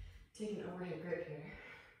 Take an overhead grip here.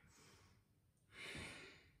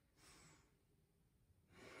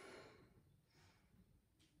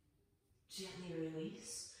 Gently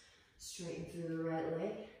release. Straighten through the right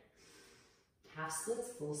leg. Half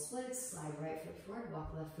splits, full splits. Slide right foot forward,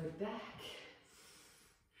 walk left foot back.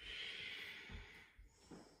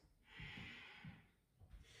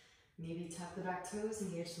 Maybe tuck the back toes,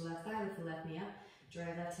 engage the left thigh, lift the left knee up.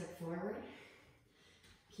 Drive that hip forward.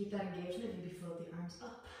 Keep that engagement, maybe float the arms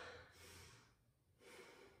up.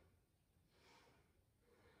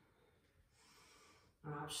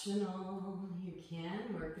 Optional, you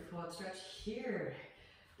can work the quad stretch here.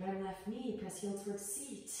 Bend left knee, press heel towards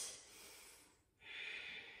seat.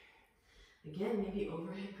 Again, maybe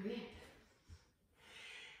overhead grip.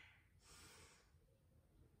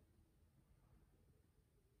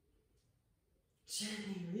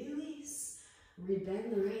 Gently release,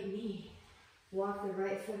 rebend the right knee. Walk the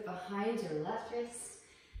right foot behind your left wrist.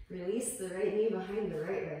 Release the right knee behind the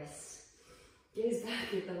right wrist. Gaze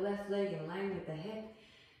back at the left leg in line with the hip.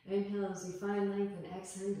 Inhale as you find length and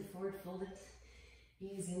exhale to forward fold it.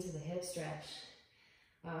 Ease into the hip stretch.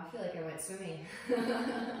 Wow, I feel like I went swimming.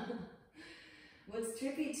 What's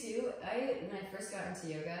trippy too, when I first got into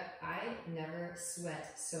yoga, I never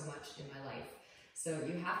sweat so much in my life. So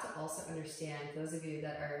you have to also understand, those of you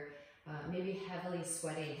that are maybe heavily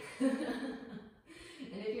sweating,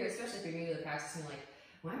 and if you're, especially if you're new to the practice and you're like,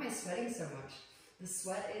 why am I sweating so much? The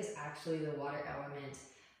sweat is actually the water element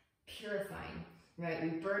purifying, right?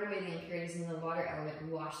 We burn away the impurities and the water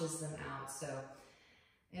element washes them out. So,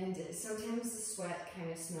 and sometimes the sweat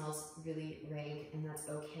kind of smells really rank, and that's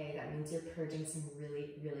okay. That means you're purging some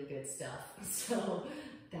really, really good stuff. So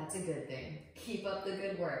that's a good thing. Keep up the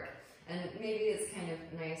good work. And maybe it's kind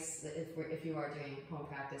of nice that if you are doing home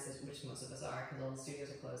practices, which most of us are because all the studios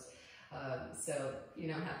are closed. So you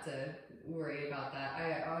don't have to worry about that.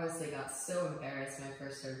 I honestly got so embarrassed when I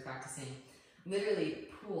first started practicing. Literally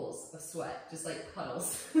pools of sweat, just like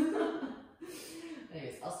puddles.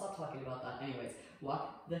 Anyways, I'll stop talking about that. Anyways,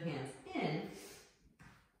 walk the hands in,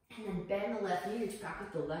 and then bend the left knee, reach back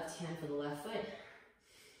with the left hand for the left foot.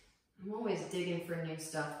 I'm always digging for new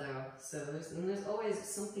stuff though, so there's always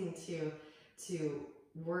something to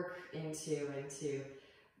work into and to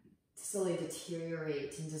slowly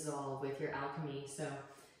deteriorate and dissolve with your alchemy. So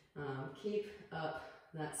keep up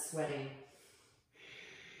that sweating.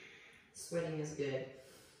 Sweating is good.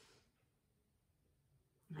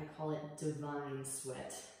 I call it divine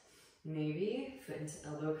sweat. Maybe foot into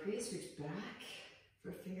elbow crease, reach back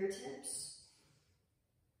for fingertips.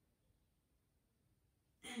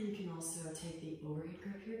 And you can also take the overhead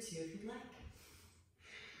grip here too if you'd like.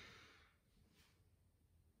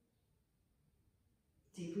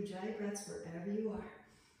 Deep Ujjayi breaths wherever you are.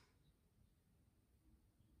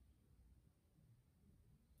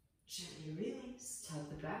 Gently release, tug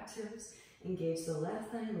the back toes, engage the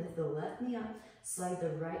left thigh, lift the left knee up, slide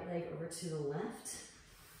the right leg over to the left,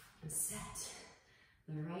 and set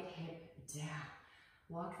the right hip down.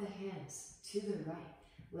 Walk the hands to the right,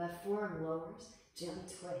 left forearm lowers, gently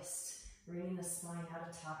twist, bringing the spine out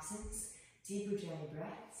of toxins. Deep Ujjayi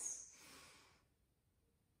breaths.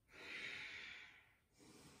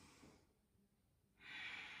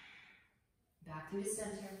 Back through the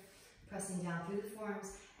center, pressing down through the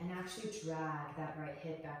forearms, and actually drag that right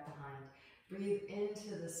hip back behind. Breathe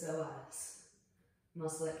into the psoas,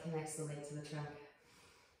 muscle that connects the leg to the trunk.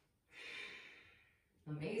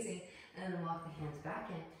 Amazing. And then walk the hands back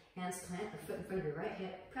in. Hands plant, the foot in front of your right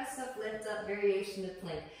hip. Press up, lift up, variation to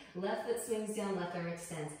plank. Left foot swings down, left arm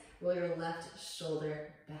extends. Roll your left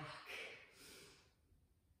shoulder back.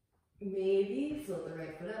 Maybe float the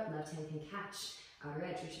right foot up, left hand can catch. Outer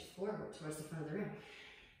edge, reach it forward towards the front of the room.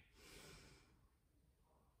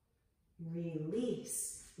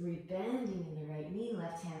 Release, rebending in the right knee,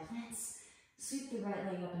 left hand plants. Sweep the right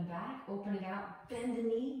leg up and back, open it out, bend the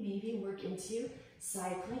knee, maybe work into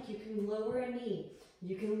side plank. You can lower a knee,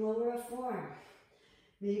 you can lower a forearm.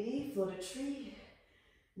 Maybe float a tree,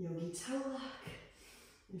 yogi toe lock.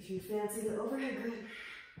 If you fancy the overhead grip,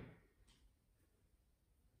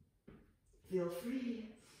 feel free.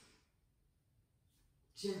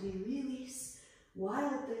 Gently release,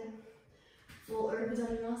 wide open. Full Urdhva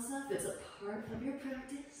Dhanurasana if it's a part of your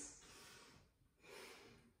practice.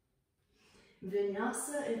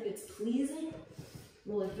 Vinyasa if it's pleasing.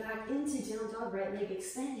 Roll it back into down dog, right leg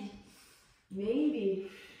extended.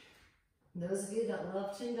 Maybe those of you that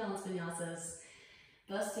love chin balance vinyasas,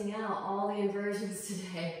 busting out all the inversions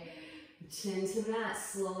today. Chin to mat,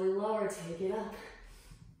 slowly lower, take it up.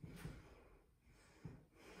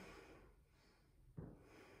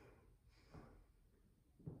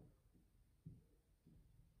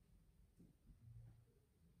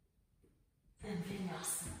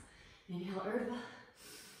 Uttanasana. Inhale, Urdhva.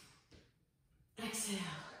 Exhale,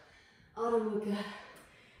 Adho Mukha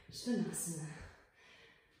Svanasana.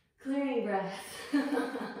 Clearing breath.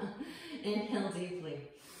 Inhale deeply.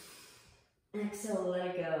 Exhale, let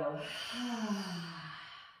it go.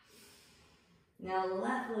 Now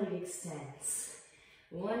left leg extends.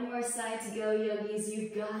 One more side to go, yogis.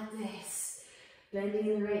 You've got this.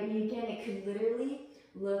 Bending the right knee again. It could literally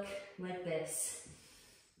look like this.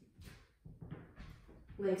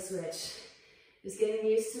 Leg switch. Just getting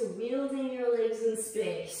used to wielding your legs in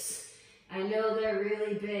space. I know they're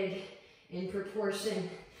really big in proportion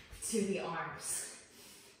to the arms.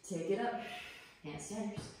 Take it up.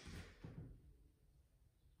 Handstanders.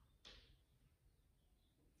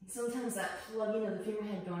 Sometimes that plugging of the finger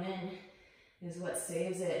head going in is what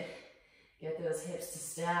saves it. Get those hips to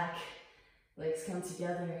stack. Legs come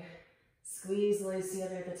together. Squeeze the legs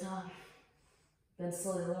together at the top. Then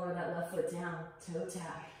slowly lower that left foot down. Toe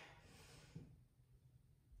tap.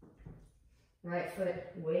 Right foot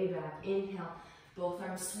way back. Inhale. Both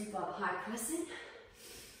arms sweep up. High crescent.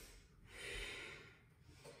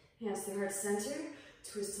 Hands to heart center.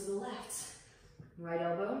 Twist to the left. Right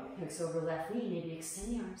elbow, hooks over left knee, maybe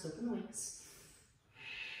extend the arms, open the wings.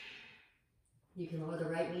 You can lower the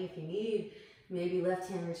right knee if you need. Maybe left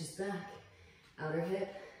hand reaches back. Outer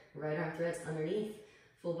hip, right arm threads underneath.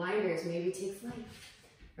 Full binders, maybe take flight.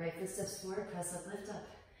 Right foot steps forward, press up, lift up.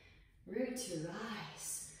 Root to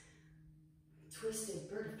rise.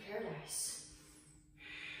 Twisted bird of paradise.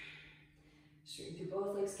 Straighten through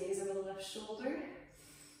both legs, gaze over the left shoulder.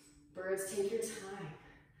 Birds, take your time.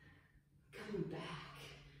 Coming back,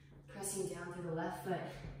 pressing down through the left foot.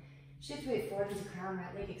 Shift weight forward into crown,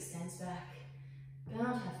 right leg extends back.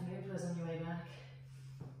 Bound half mirror pose on your way back.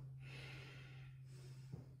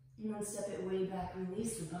 And then step it way back,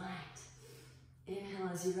 release the bind. Inhale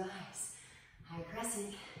as you rise. High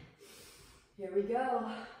crescent. Here we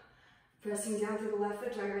go. Pressing down through the left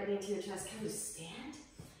foot, drawing right knee to your chest. Come to stand.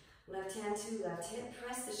 Left hand to left hip,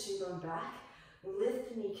 press the shin bone back. Lift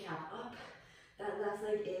the kneecap up. That left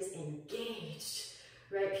leg is engaged.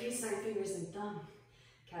 Right peace sign, fingers and thumb.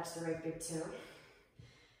 Catch the right big toe.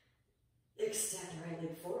 Extend right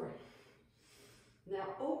leg forward. Now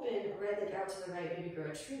open right leg out to the right, maybe grow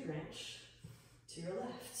a tree branch to your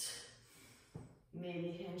left. Maybe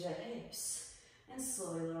hinge at hips and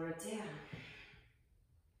slowly lower it down.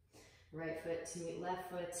 Right foot to meet left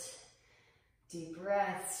foot. Deep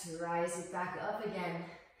breaths, rise it back up again.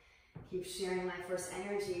 Keep sharing life force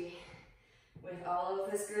energy with all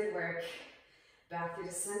of this good work. Back through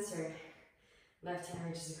to center. Left hand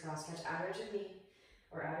reaches across, catch outer edge of knee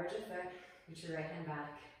or outer edge of foot. Reach your right hand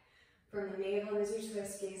back. From the navel, as your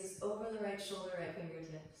twist, gazes over the right shoulder, right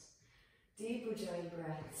fingertips. Deep Ujjayi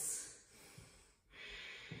breaths.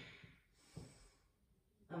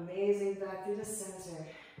 Amazing, back through the center.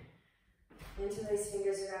 Interlace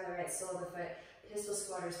fingers around the right sole of the foot. Pistol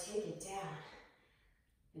squatters, take it down.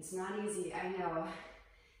 It's not easy, I know.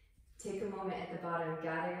 Take a moment at the bottom,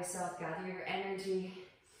 gather yourself, gather your energy,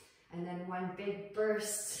 and then one big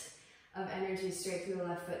burst of energy straight through the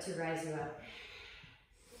left foot to rise you up.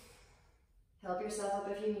 Help yourself up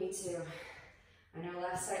if you need to. I know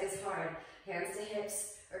left side is hard. Hands to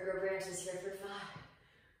hips or grow branches here for 5,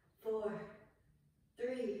 4,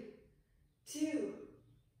 3, 2,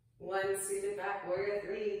 1. Sweep it back, warrior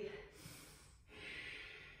 3.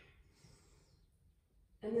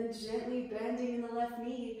 And then gently bending in the left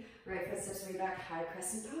knee. Right foot steps way back, high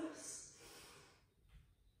crescent pose.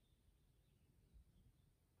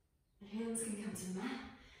 Hands can come to the mat.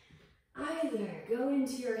 Either go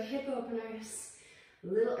into your hip openers a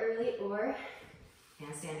little early or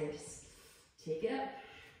handstanders. Take it up.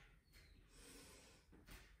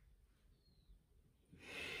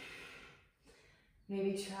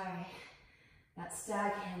 Maybe try that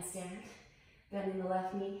stag handstand, bending the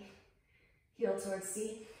left knee, heel towards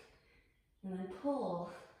seat, and then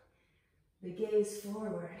pull the gaze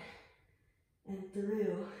forward and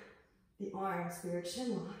through the arms for your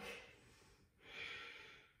chin lock.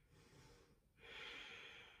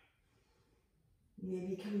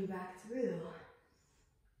 Maybe coming back through,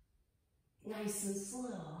 nice and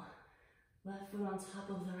slow. Left foot on top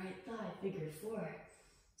of the right thigh, figure 4.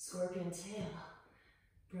 Scorpion tail.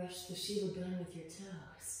 Brush the Shiva bone with your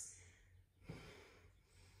toes.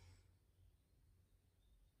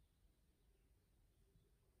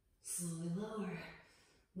 Slowly lower.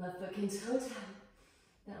 Left foot can toe tap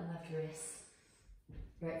that left wrist.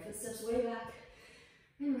 Right foot steps way back.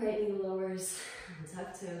 And right knee lowers.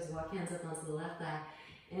 Tuck toes. Walk hands up onto the left thigh.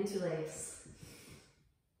 Interlace.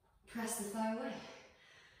 Press the thigh away.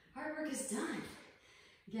 Hard work is done.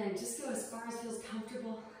 Again, just go as far as feels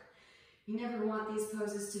comfortable. You never want these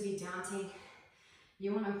poses to be daunting.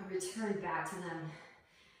 You want to return back to them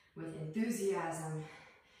with enthusiasm,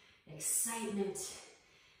 excitement,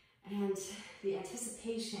 and the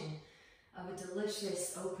anticipation of a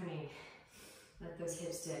delicious opening. Let those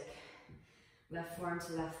hips dip. Left forearm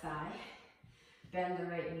to left thigh. Bend the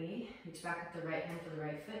right knee. Reach back with the right hand for the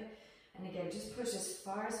right foot. And again, just push as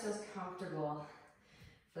far as feels comfortable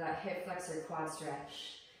for that hip flexor quad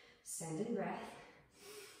stretch. Send in breath.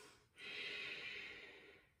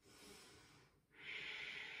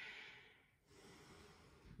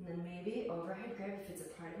 And then maybe overhead grip if it's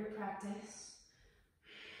a part of your practice.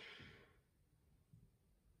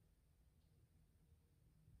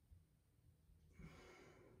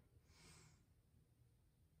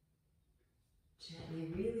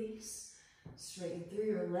 Gently release. Straighten through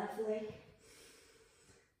your left leg.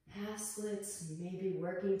 Half splits, maybe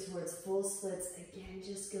working towards full splits. Again,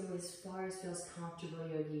 just go as far as feels comfortable,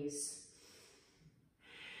 yogis.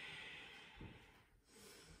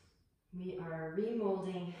 We are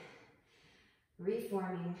remolding,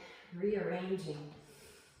 reforming, rearranging.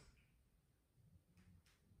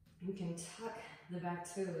 You can tuck the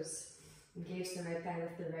back toes. Engage the right thigh,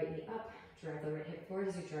 lift the right knee up. Drive the right hip forward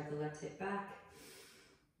as you drive the left hip back.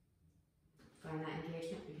 Find that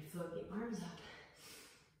engagement. You can float the arms up.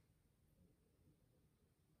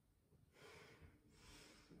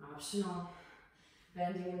 Optional.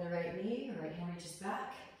 Bending in the right knee, right hand reaches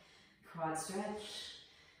back. Quad stretch.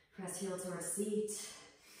 Press heel towards seat.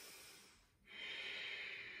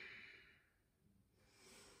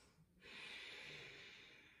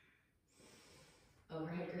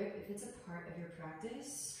 Overhead grip if it's a part of your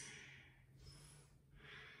practice.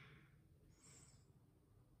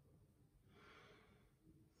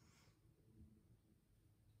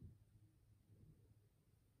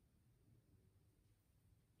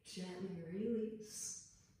 Gently release.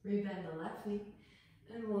 Rebend the left knee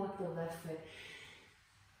and walk the left foot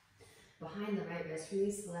behind the right wrist.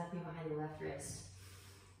 Release the left knee behind the left wrist.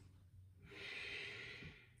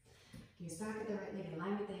 Gaze back at the right leg in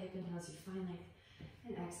line with the hip and as you find length.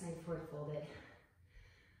 And exhale, forward fold it.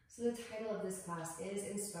 So the title of this class is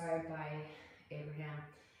inspired by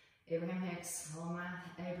Abraham Hicks. All my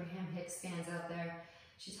Abraham Hicks fans out there.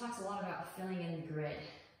 She talks a lot about filling in the grid.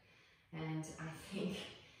 And I think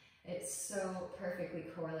it so perfectly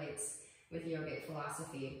correlates with yogic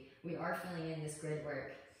philosophy. We are filling in this grid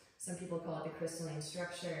work. Some people call it the crystalline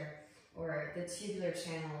structure or the tubular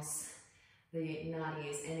channels, the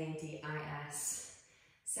nadis, N-A-D-I-S.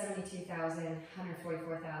 72,000,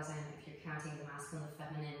 144,000 if you're counting the masculine and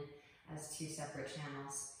feminine as two separate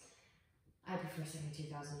channels. I prefer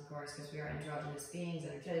 72,000 of course because we are androgynous beings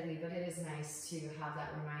energetically, but it is nice to have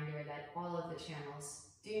that reminder that all of the channels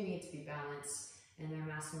do need to be balanced in their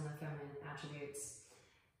masculine and feminine attributes.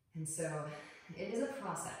 And so it is a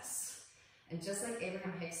process. And just like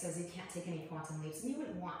Abraham Hicks says, you can't take any quantum leaps, and you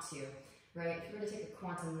wouldn't want to, right? If you were to take a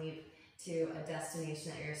quantum leap to a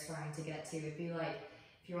destination that you're aspiring to get to, it'd be like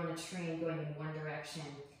if you're on a train going in one direction,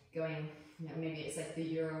 going, you know, maybe it's like the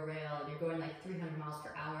Euro rail, and you're going like 300 miles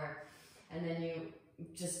per hour, and then you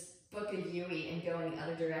just book a Yui and go in the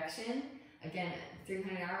other direction, again,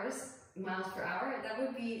 300 miles per hour, that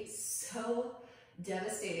would be so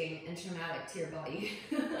devastating and traumatic to your body.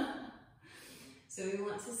 So we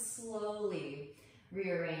want to slowly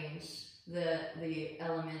rearrange the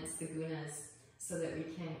elements, the gunas, so that we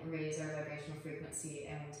can raise our vibrational frequency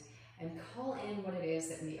and call in what it is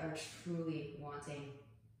that we are truly wanting.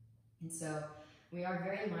 And so we are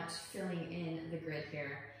very much filling in the grid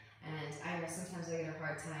here. And sometimes I get a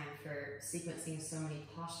hard time for sequencing so many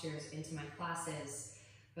postures into my classes.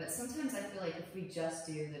 But sometimes I feel like if we just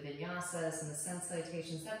do the vinyasas and the sun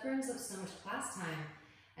salutations, that burns up so much class time.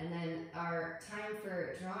 And then our time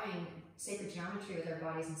for drawing sacred geometry with our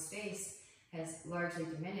bodies in space has largely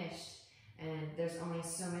diminished. And there's only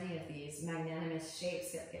so many of these magnanimous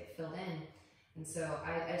shapes that get filled in. And so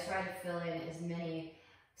I try to fill in as many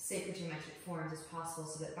sacred geometric forms as possible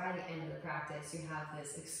so that by the end of the practice you have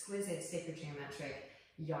this exquisite sacred geometric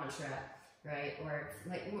yantra, right? Or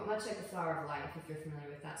like much like the flower of life, if you're familiar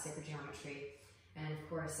with that sacred geometry. And of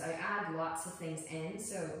course I add lots of things in,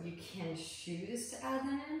 so you can choose to add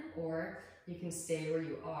them in or you can stay where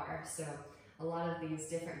you are. So a lot of these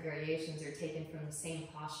different variations are taken from the same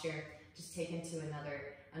posture, just taken to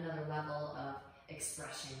another level of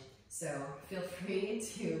expression. So feel free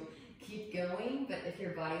to keep going, but if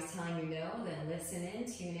your body's telling you no, then listen in,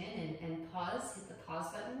 tune in, and pause, hit the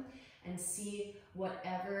pause button, and see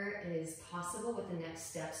whatever is possible, what the next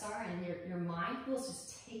steps are, and your mind will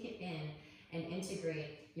just take it in and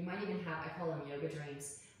integrate. You might even have, I call them yoga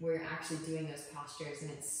dreams, where you're actually doing those postures,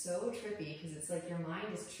 and it's so trippy because it's like your mind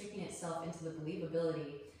is tricking itself into the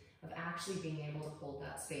believability of actually being able to hold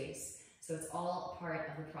that space. So it's all a part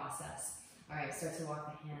of the process. All right, start to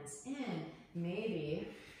walk the hands in. Maybe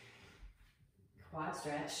quad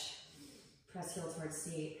stretch, press heel towards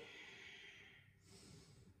seat.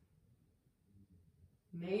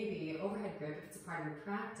 Maybe overhead grip if it's a part of your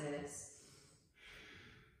practice.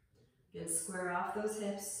 Again, square off those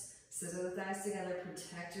hips, scissor the thighs together,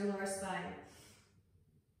 protect your lower spine.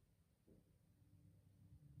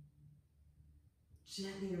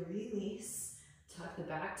 Gently release, tuck the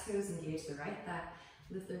back toes, engage the right thigh,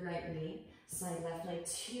 lift the right knee, slide left leg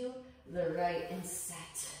to the right and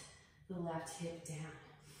set the left hip down.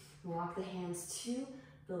 Walk the hands to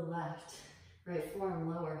the left, right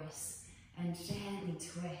forearm lowers, and gently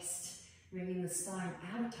twist, bringing the spine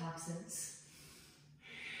out of toxins.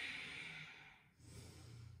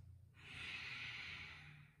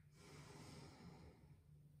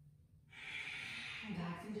 And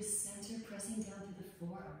back through to center, pressing down through the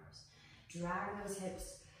forearms. Drag those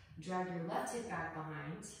hips, drag your left hip back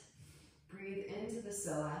behind. Breathe into the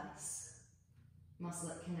psoas. Muscle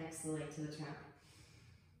that connects the leg to the trunk.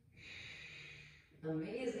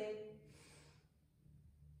 Amazing.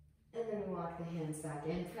 And then walk the hands back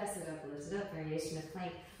in, press it up, lift it up, variation of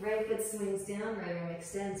plank. Right foot swings down, right arm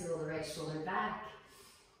extends, roll the right shoulder back.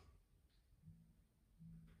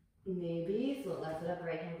 Maybe float left foot up,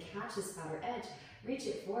 right hand catches outer edge. Reach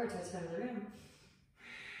it forward towards the front of the room.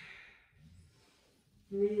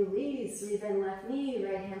 Release, rebend left knee,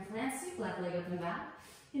 right hand plants, sweep left leg up and back.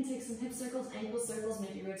 You can take some hip circles, ankle circles,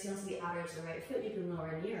 maybe rotate onto the outer edge of the right foot. You can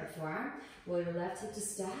lower a knee or a forearm. Roll your left hip to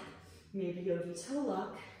stack. Maybe yogi toe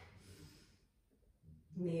lock.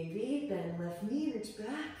 Maybe bend left knee, reach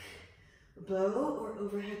back. Bow or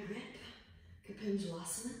overhead grip.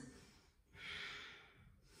 Kapinjalasana.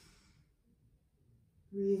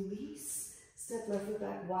 Release. Step left foot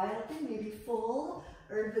back wide open. Maybe full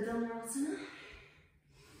Urdhva Dhanurasana.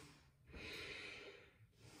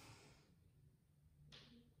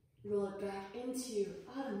 Roll it back into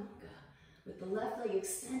Adho Mukha with the left leg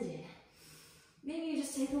extended. Maybe you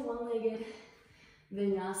just take a one-legged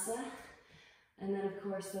vinyasa. And then, of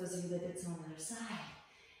course, those of you that did some on the other side.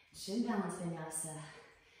 Chin balance vinyasa.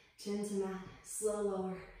 Chin to mat, slow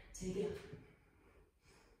lower, take it up.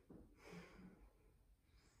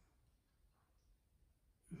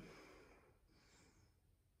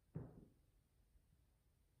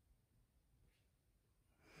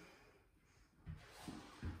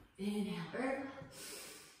 Inhale, Urdhva.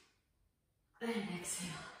 And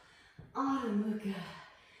exhale, Adho Mukha.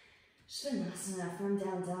 Svanasana from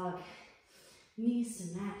down dog. Knees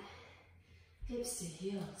to mat, hips to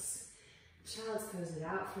heels. Child's pose it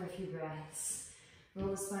out for a few breaths.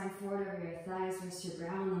 Roll the spine forward over your thighs, rest your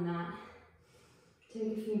brow on the mat.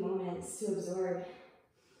 Take a few moments to absorb.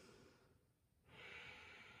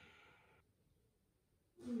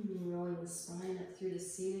 Rolling the spine up through the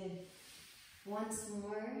seated. Once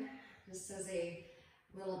more, just as a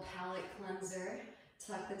little palate cleanser,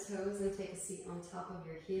 tuck the toes and take a seat on top of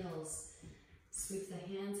your heels. Sweep the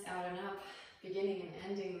hands out and up, beginning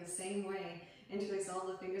and ending the same way. Interlace all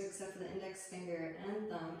the fingers except for the index finger and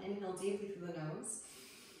thumb. Inhale deeply through the nose.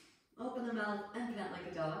 Open the mouth and pant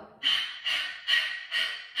like a dog.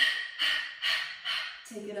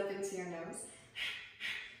 Take it up into your nose.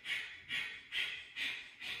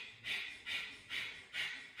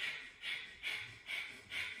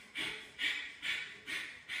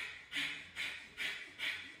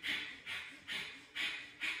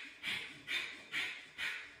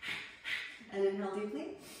 And inhale deeply.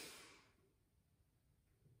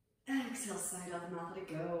 Exhale, side out the mouth, let it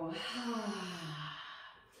go.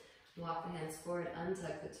 Walk the hands forward,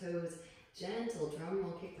 untuck the toes. Gentle drum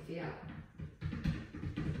roll, kick the feet out.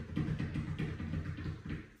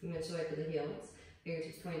 You're going to show for the heels.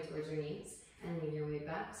 Fingertips pointing towards your knees. And lean your way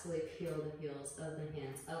back, slowly peel the heels of the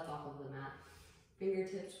hands up off of the mat.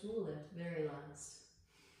 Fingertips will lift, very last.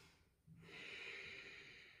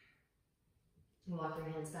 Walk your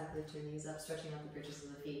hands back, lift your knees up, stretching out the bridges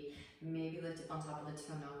of the feet. Maybe lift up on top of the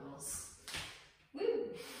toe knuckles.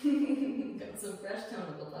 Woo! Got some fresh toe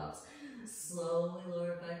knuckle pops. Slowly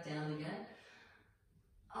lower it back down again.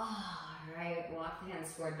 Alright, walk the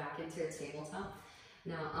hands forward back into a tabletop.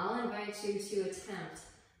 Now I'll invite you to attempt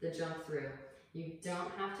the jump through. You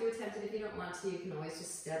don't have to attempt it if you don't want to. You can always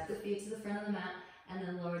just step the feet to the front of the mat and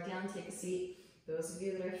then lower it down, take a seat. Those of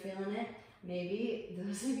you that are feeling it, maybe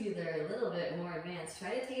those of you that are a little bit more advanced,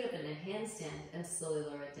 try to take it up in a handstand and slowly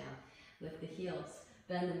lower it down. Lift the heels,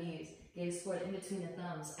 Bend the knees, gaze forward in between the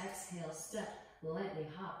thumbs. Exhale, step, lightly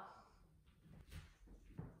hop.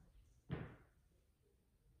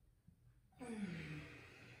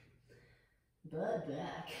 Butt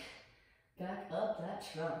back. Back up that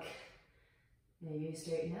trunk. Maybe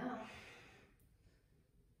straighten out.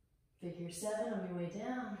 Figure 7 on your way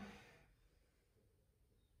down.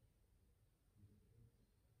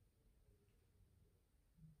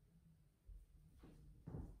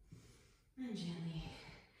 And gently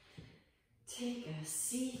take a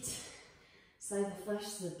seat. Slide the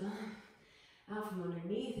flesh to the bum. Out from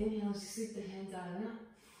underneath. Inhale, scoop the hands out and up.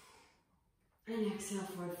 And exhale,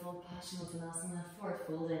 forward fold, Paschimottanasana. Forward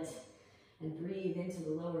fold it. And breathe into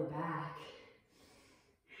the lower back.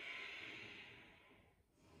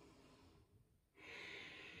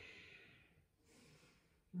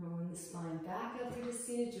 Rolling the spine back up through the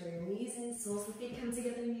seated, draw your knees in, soles of the feet come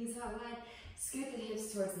together, knees out wide. Scoot the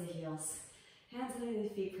hips towards the heels. Hands under the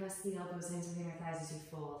feet, press the elbows into the inner thighs as you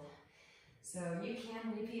fold. So you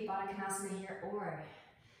can repeat Baddha Konasana here, or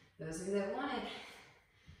those of you that want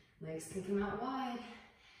it, legs can come out wide.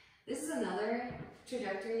 This is another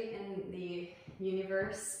trajectory in the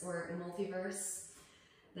universe or multiverse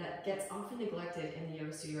that gets often neglected in the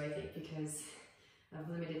yoga studio, I think, because of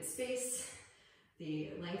limited space,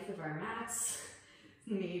 the length of our mats,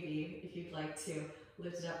 maybe if you'd like to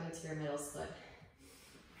lift it up into your middle split.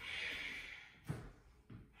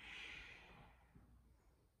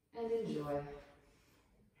 And enjoy.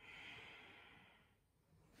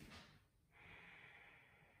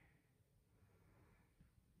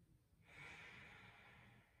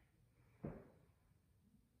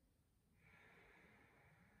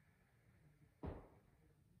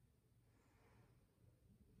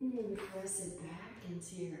 And then press it back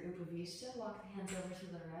into your Upavishta. Walk the hands over to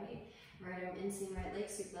the right. Right arm inseam, right leg,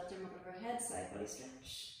 sweep left arm up overhead, side body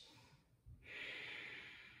stretch.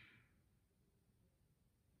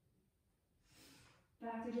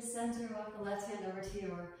 Back through the center, walk the left hand over to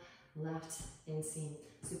your left inseam.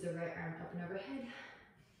 Sweep the right arm up and overhead.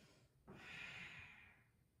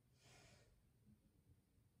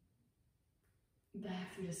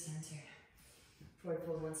 Back through the center. Forward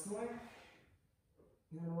fold once more.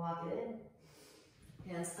 And then walk it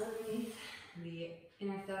in. Hands underneath the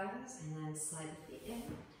inner thighs, and then slide the feet in.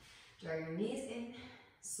 Draw your knees in.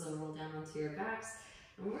 Slow roll down onto your backs.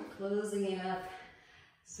 And we're closing it up.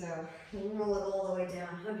 So roll it all the way down.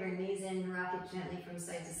 Hug your knees in. Rock it gently from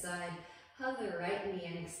side to side. Hug the right knee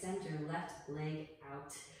and extend your left leg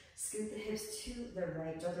out. Scoot the hips to the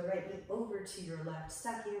right. Draw the right knee over to your left.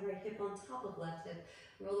 Stack your right hip on top of left hip.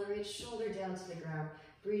 Roll the right shoulder down to the ground.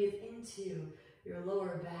 Breathe into your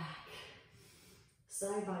lower back,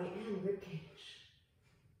 side body and rib cage.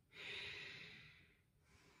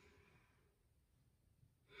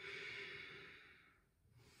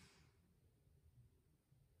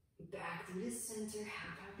 Back through the center,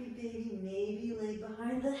 half happy baby, maybe leg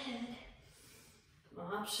behind the head.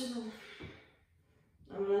 Optional.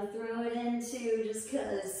 I'm gonna throw it in too, just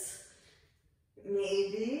cause.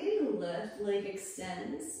 Maybe left leg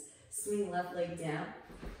extends, swing left leg down.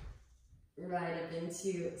 Right up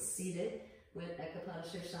into seated with Ekapada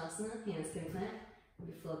Shirshasana. Hands can plant.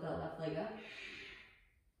 We float that left leg up.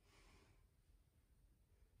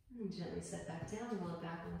 And gently set back down. Roll it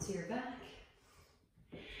back onto your back.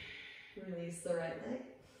 Release the right leg.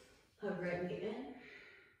 Hug right knee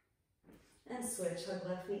in. And switch. Hug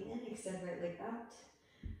left knee in. Extend right leg out.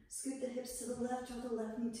 Scoot the hips to the left. Draw the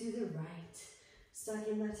left knee to the right. Stack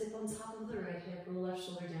your left hip on top of the right hip. Roll left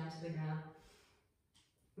shoulder down to the ground.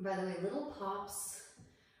 By the way, little pops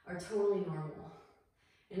are totally normal.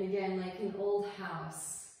 And again, like an old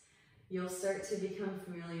house, you'll start to become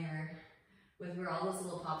familiar with where all those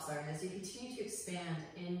little pops are. And as you continue to expand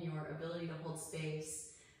in your ability to hold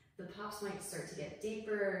space, the pops might start to get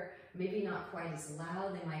deeper, maybe not quite as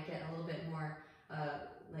loud. They might get a little bit more,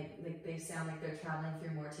 like they sound like they're traveling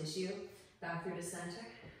through more tissue. Back through the center.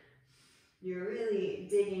 You're really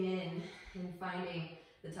digging in and finding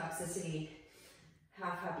the toxicity.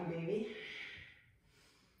 Half happy baby.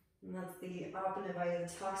 And that's the opposite by the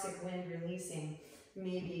toxic wind releasing.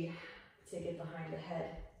 Maybe take it behind the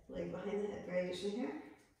head. Leg behind the head variation here.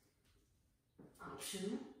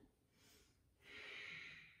 Optional.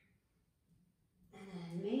 And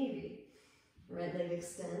then maybe right leg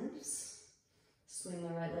extends. Swing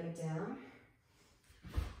the right leg down.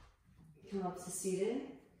 Come up to seated.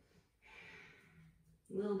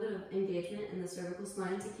 A little bit of engagement in the cervical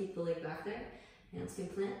spine to keep the leg back there. Hands can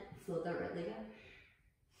plant, float that right leg up.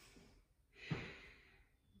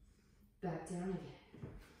 Back down again.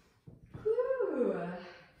 Whew,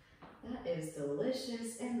 that is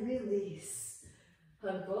delicious. And release. Hug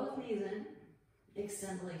hug both knees in,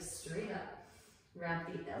 extend the legs straight up,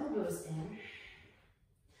 wrap the elbows in,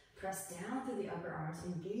 press down through the upper arms,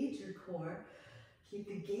 engage your core, keep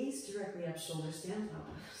the gaze directly up, shoulders stand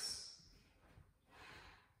elbows.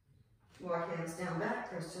 Walk hands down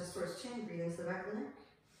back, press chest towards chin, breathe into the back of the neck.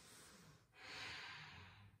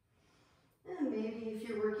 And maybe if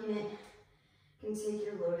you're working it, you can take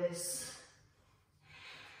your lotus.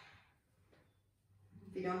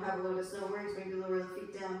 If you don't have a lotus, no worries, maybe lower the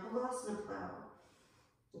feet down, Halasana plow.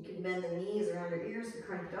 You can bend the knees around your ears for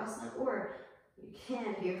Karnakadasana, or you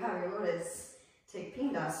can, if you have your lotus, take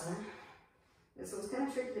Pindasana. This one's kind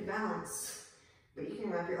of tricky to balance, but you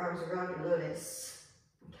can wrap your arms around your lotus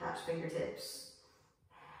and catch fingertips.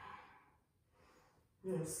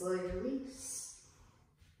 And then slowly release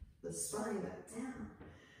the spine back down.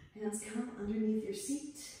 Hands come underneath your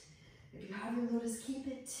seat. If you have your lotus, keep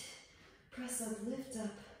it. Press up, lift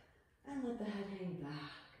up, and let the head hang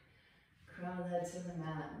back. Crown head to the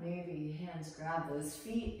mat. Maybe hands grab those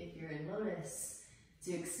feet if you're in lotus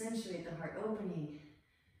to accentuate the heart opening.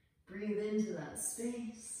 Breathe into that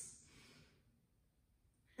space.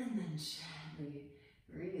 And then gently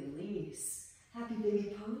release. Happy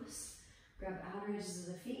baby pose. Grab outer edges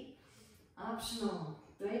of the feet. Optional.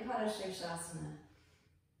 Dvaipada Shirshasana.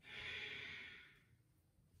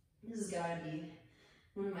 This has got to be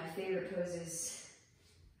one of my favorite poses.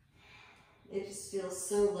 It just feels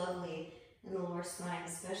so lovely in the lower spine,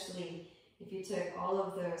 especially if you took all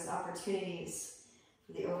of those opportunities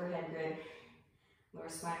for the overhead grid. Lower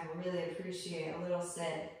spine will really appreciate a little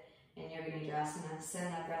sit in Yoga Nidrasana.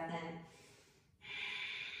 Send that breath in.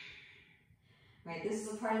 Right, this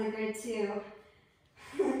is a part of the grid too.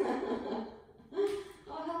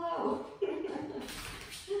 Oh, hello.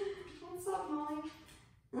 What's up, Molly?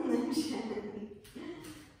 And then gently.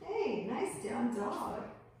 Hey, nice down dog.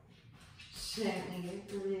 Gently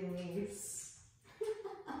release.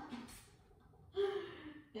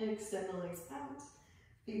 And extend the legs out.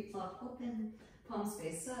 Feet flop open. Palms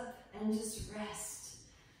face up. And just rest.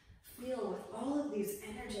 Feel with all of these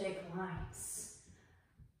energetic lines.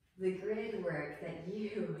 The grid work that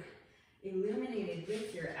you illuminated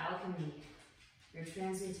with your alchemy. Your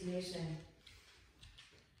transmutation.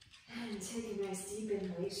 And take a nice deep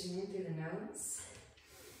inhalation in through the nose.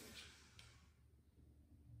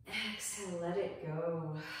 Exhale, let it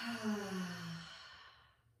go.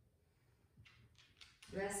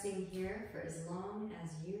 Resting here for as long as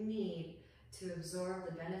you need to absorb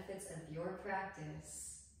the benefits of your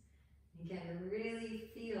practice. You can really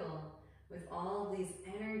feel with all of these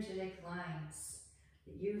energetic lines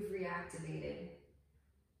that you've reactivated.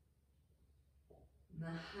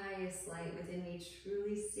 The highest light within me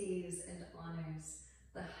truly sees and honors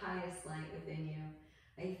the highest light within you.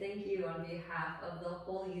 I thank you on behalf of the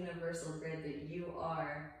whole universal grid that you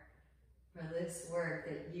are for this work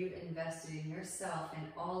that you've invested in yourself and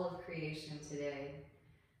all of creation today.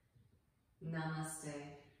 Namaste.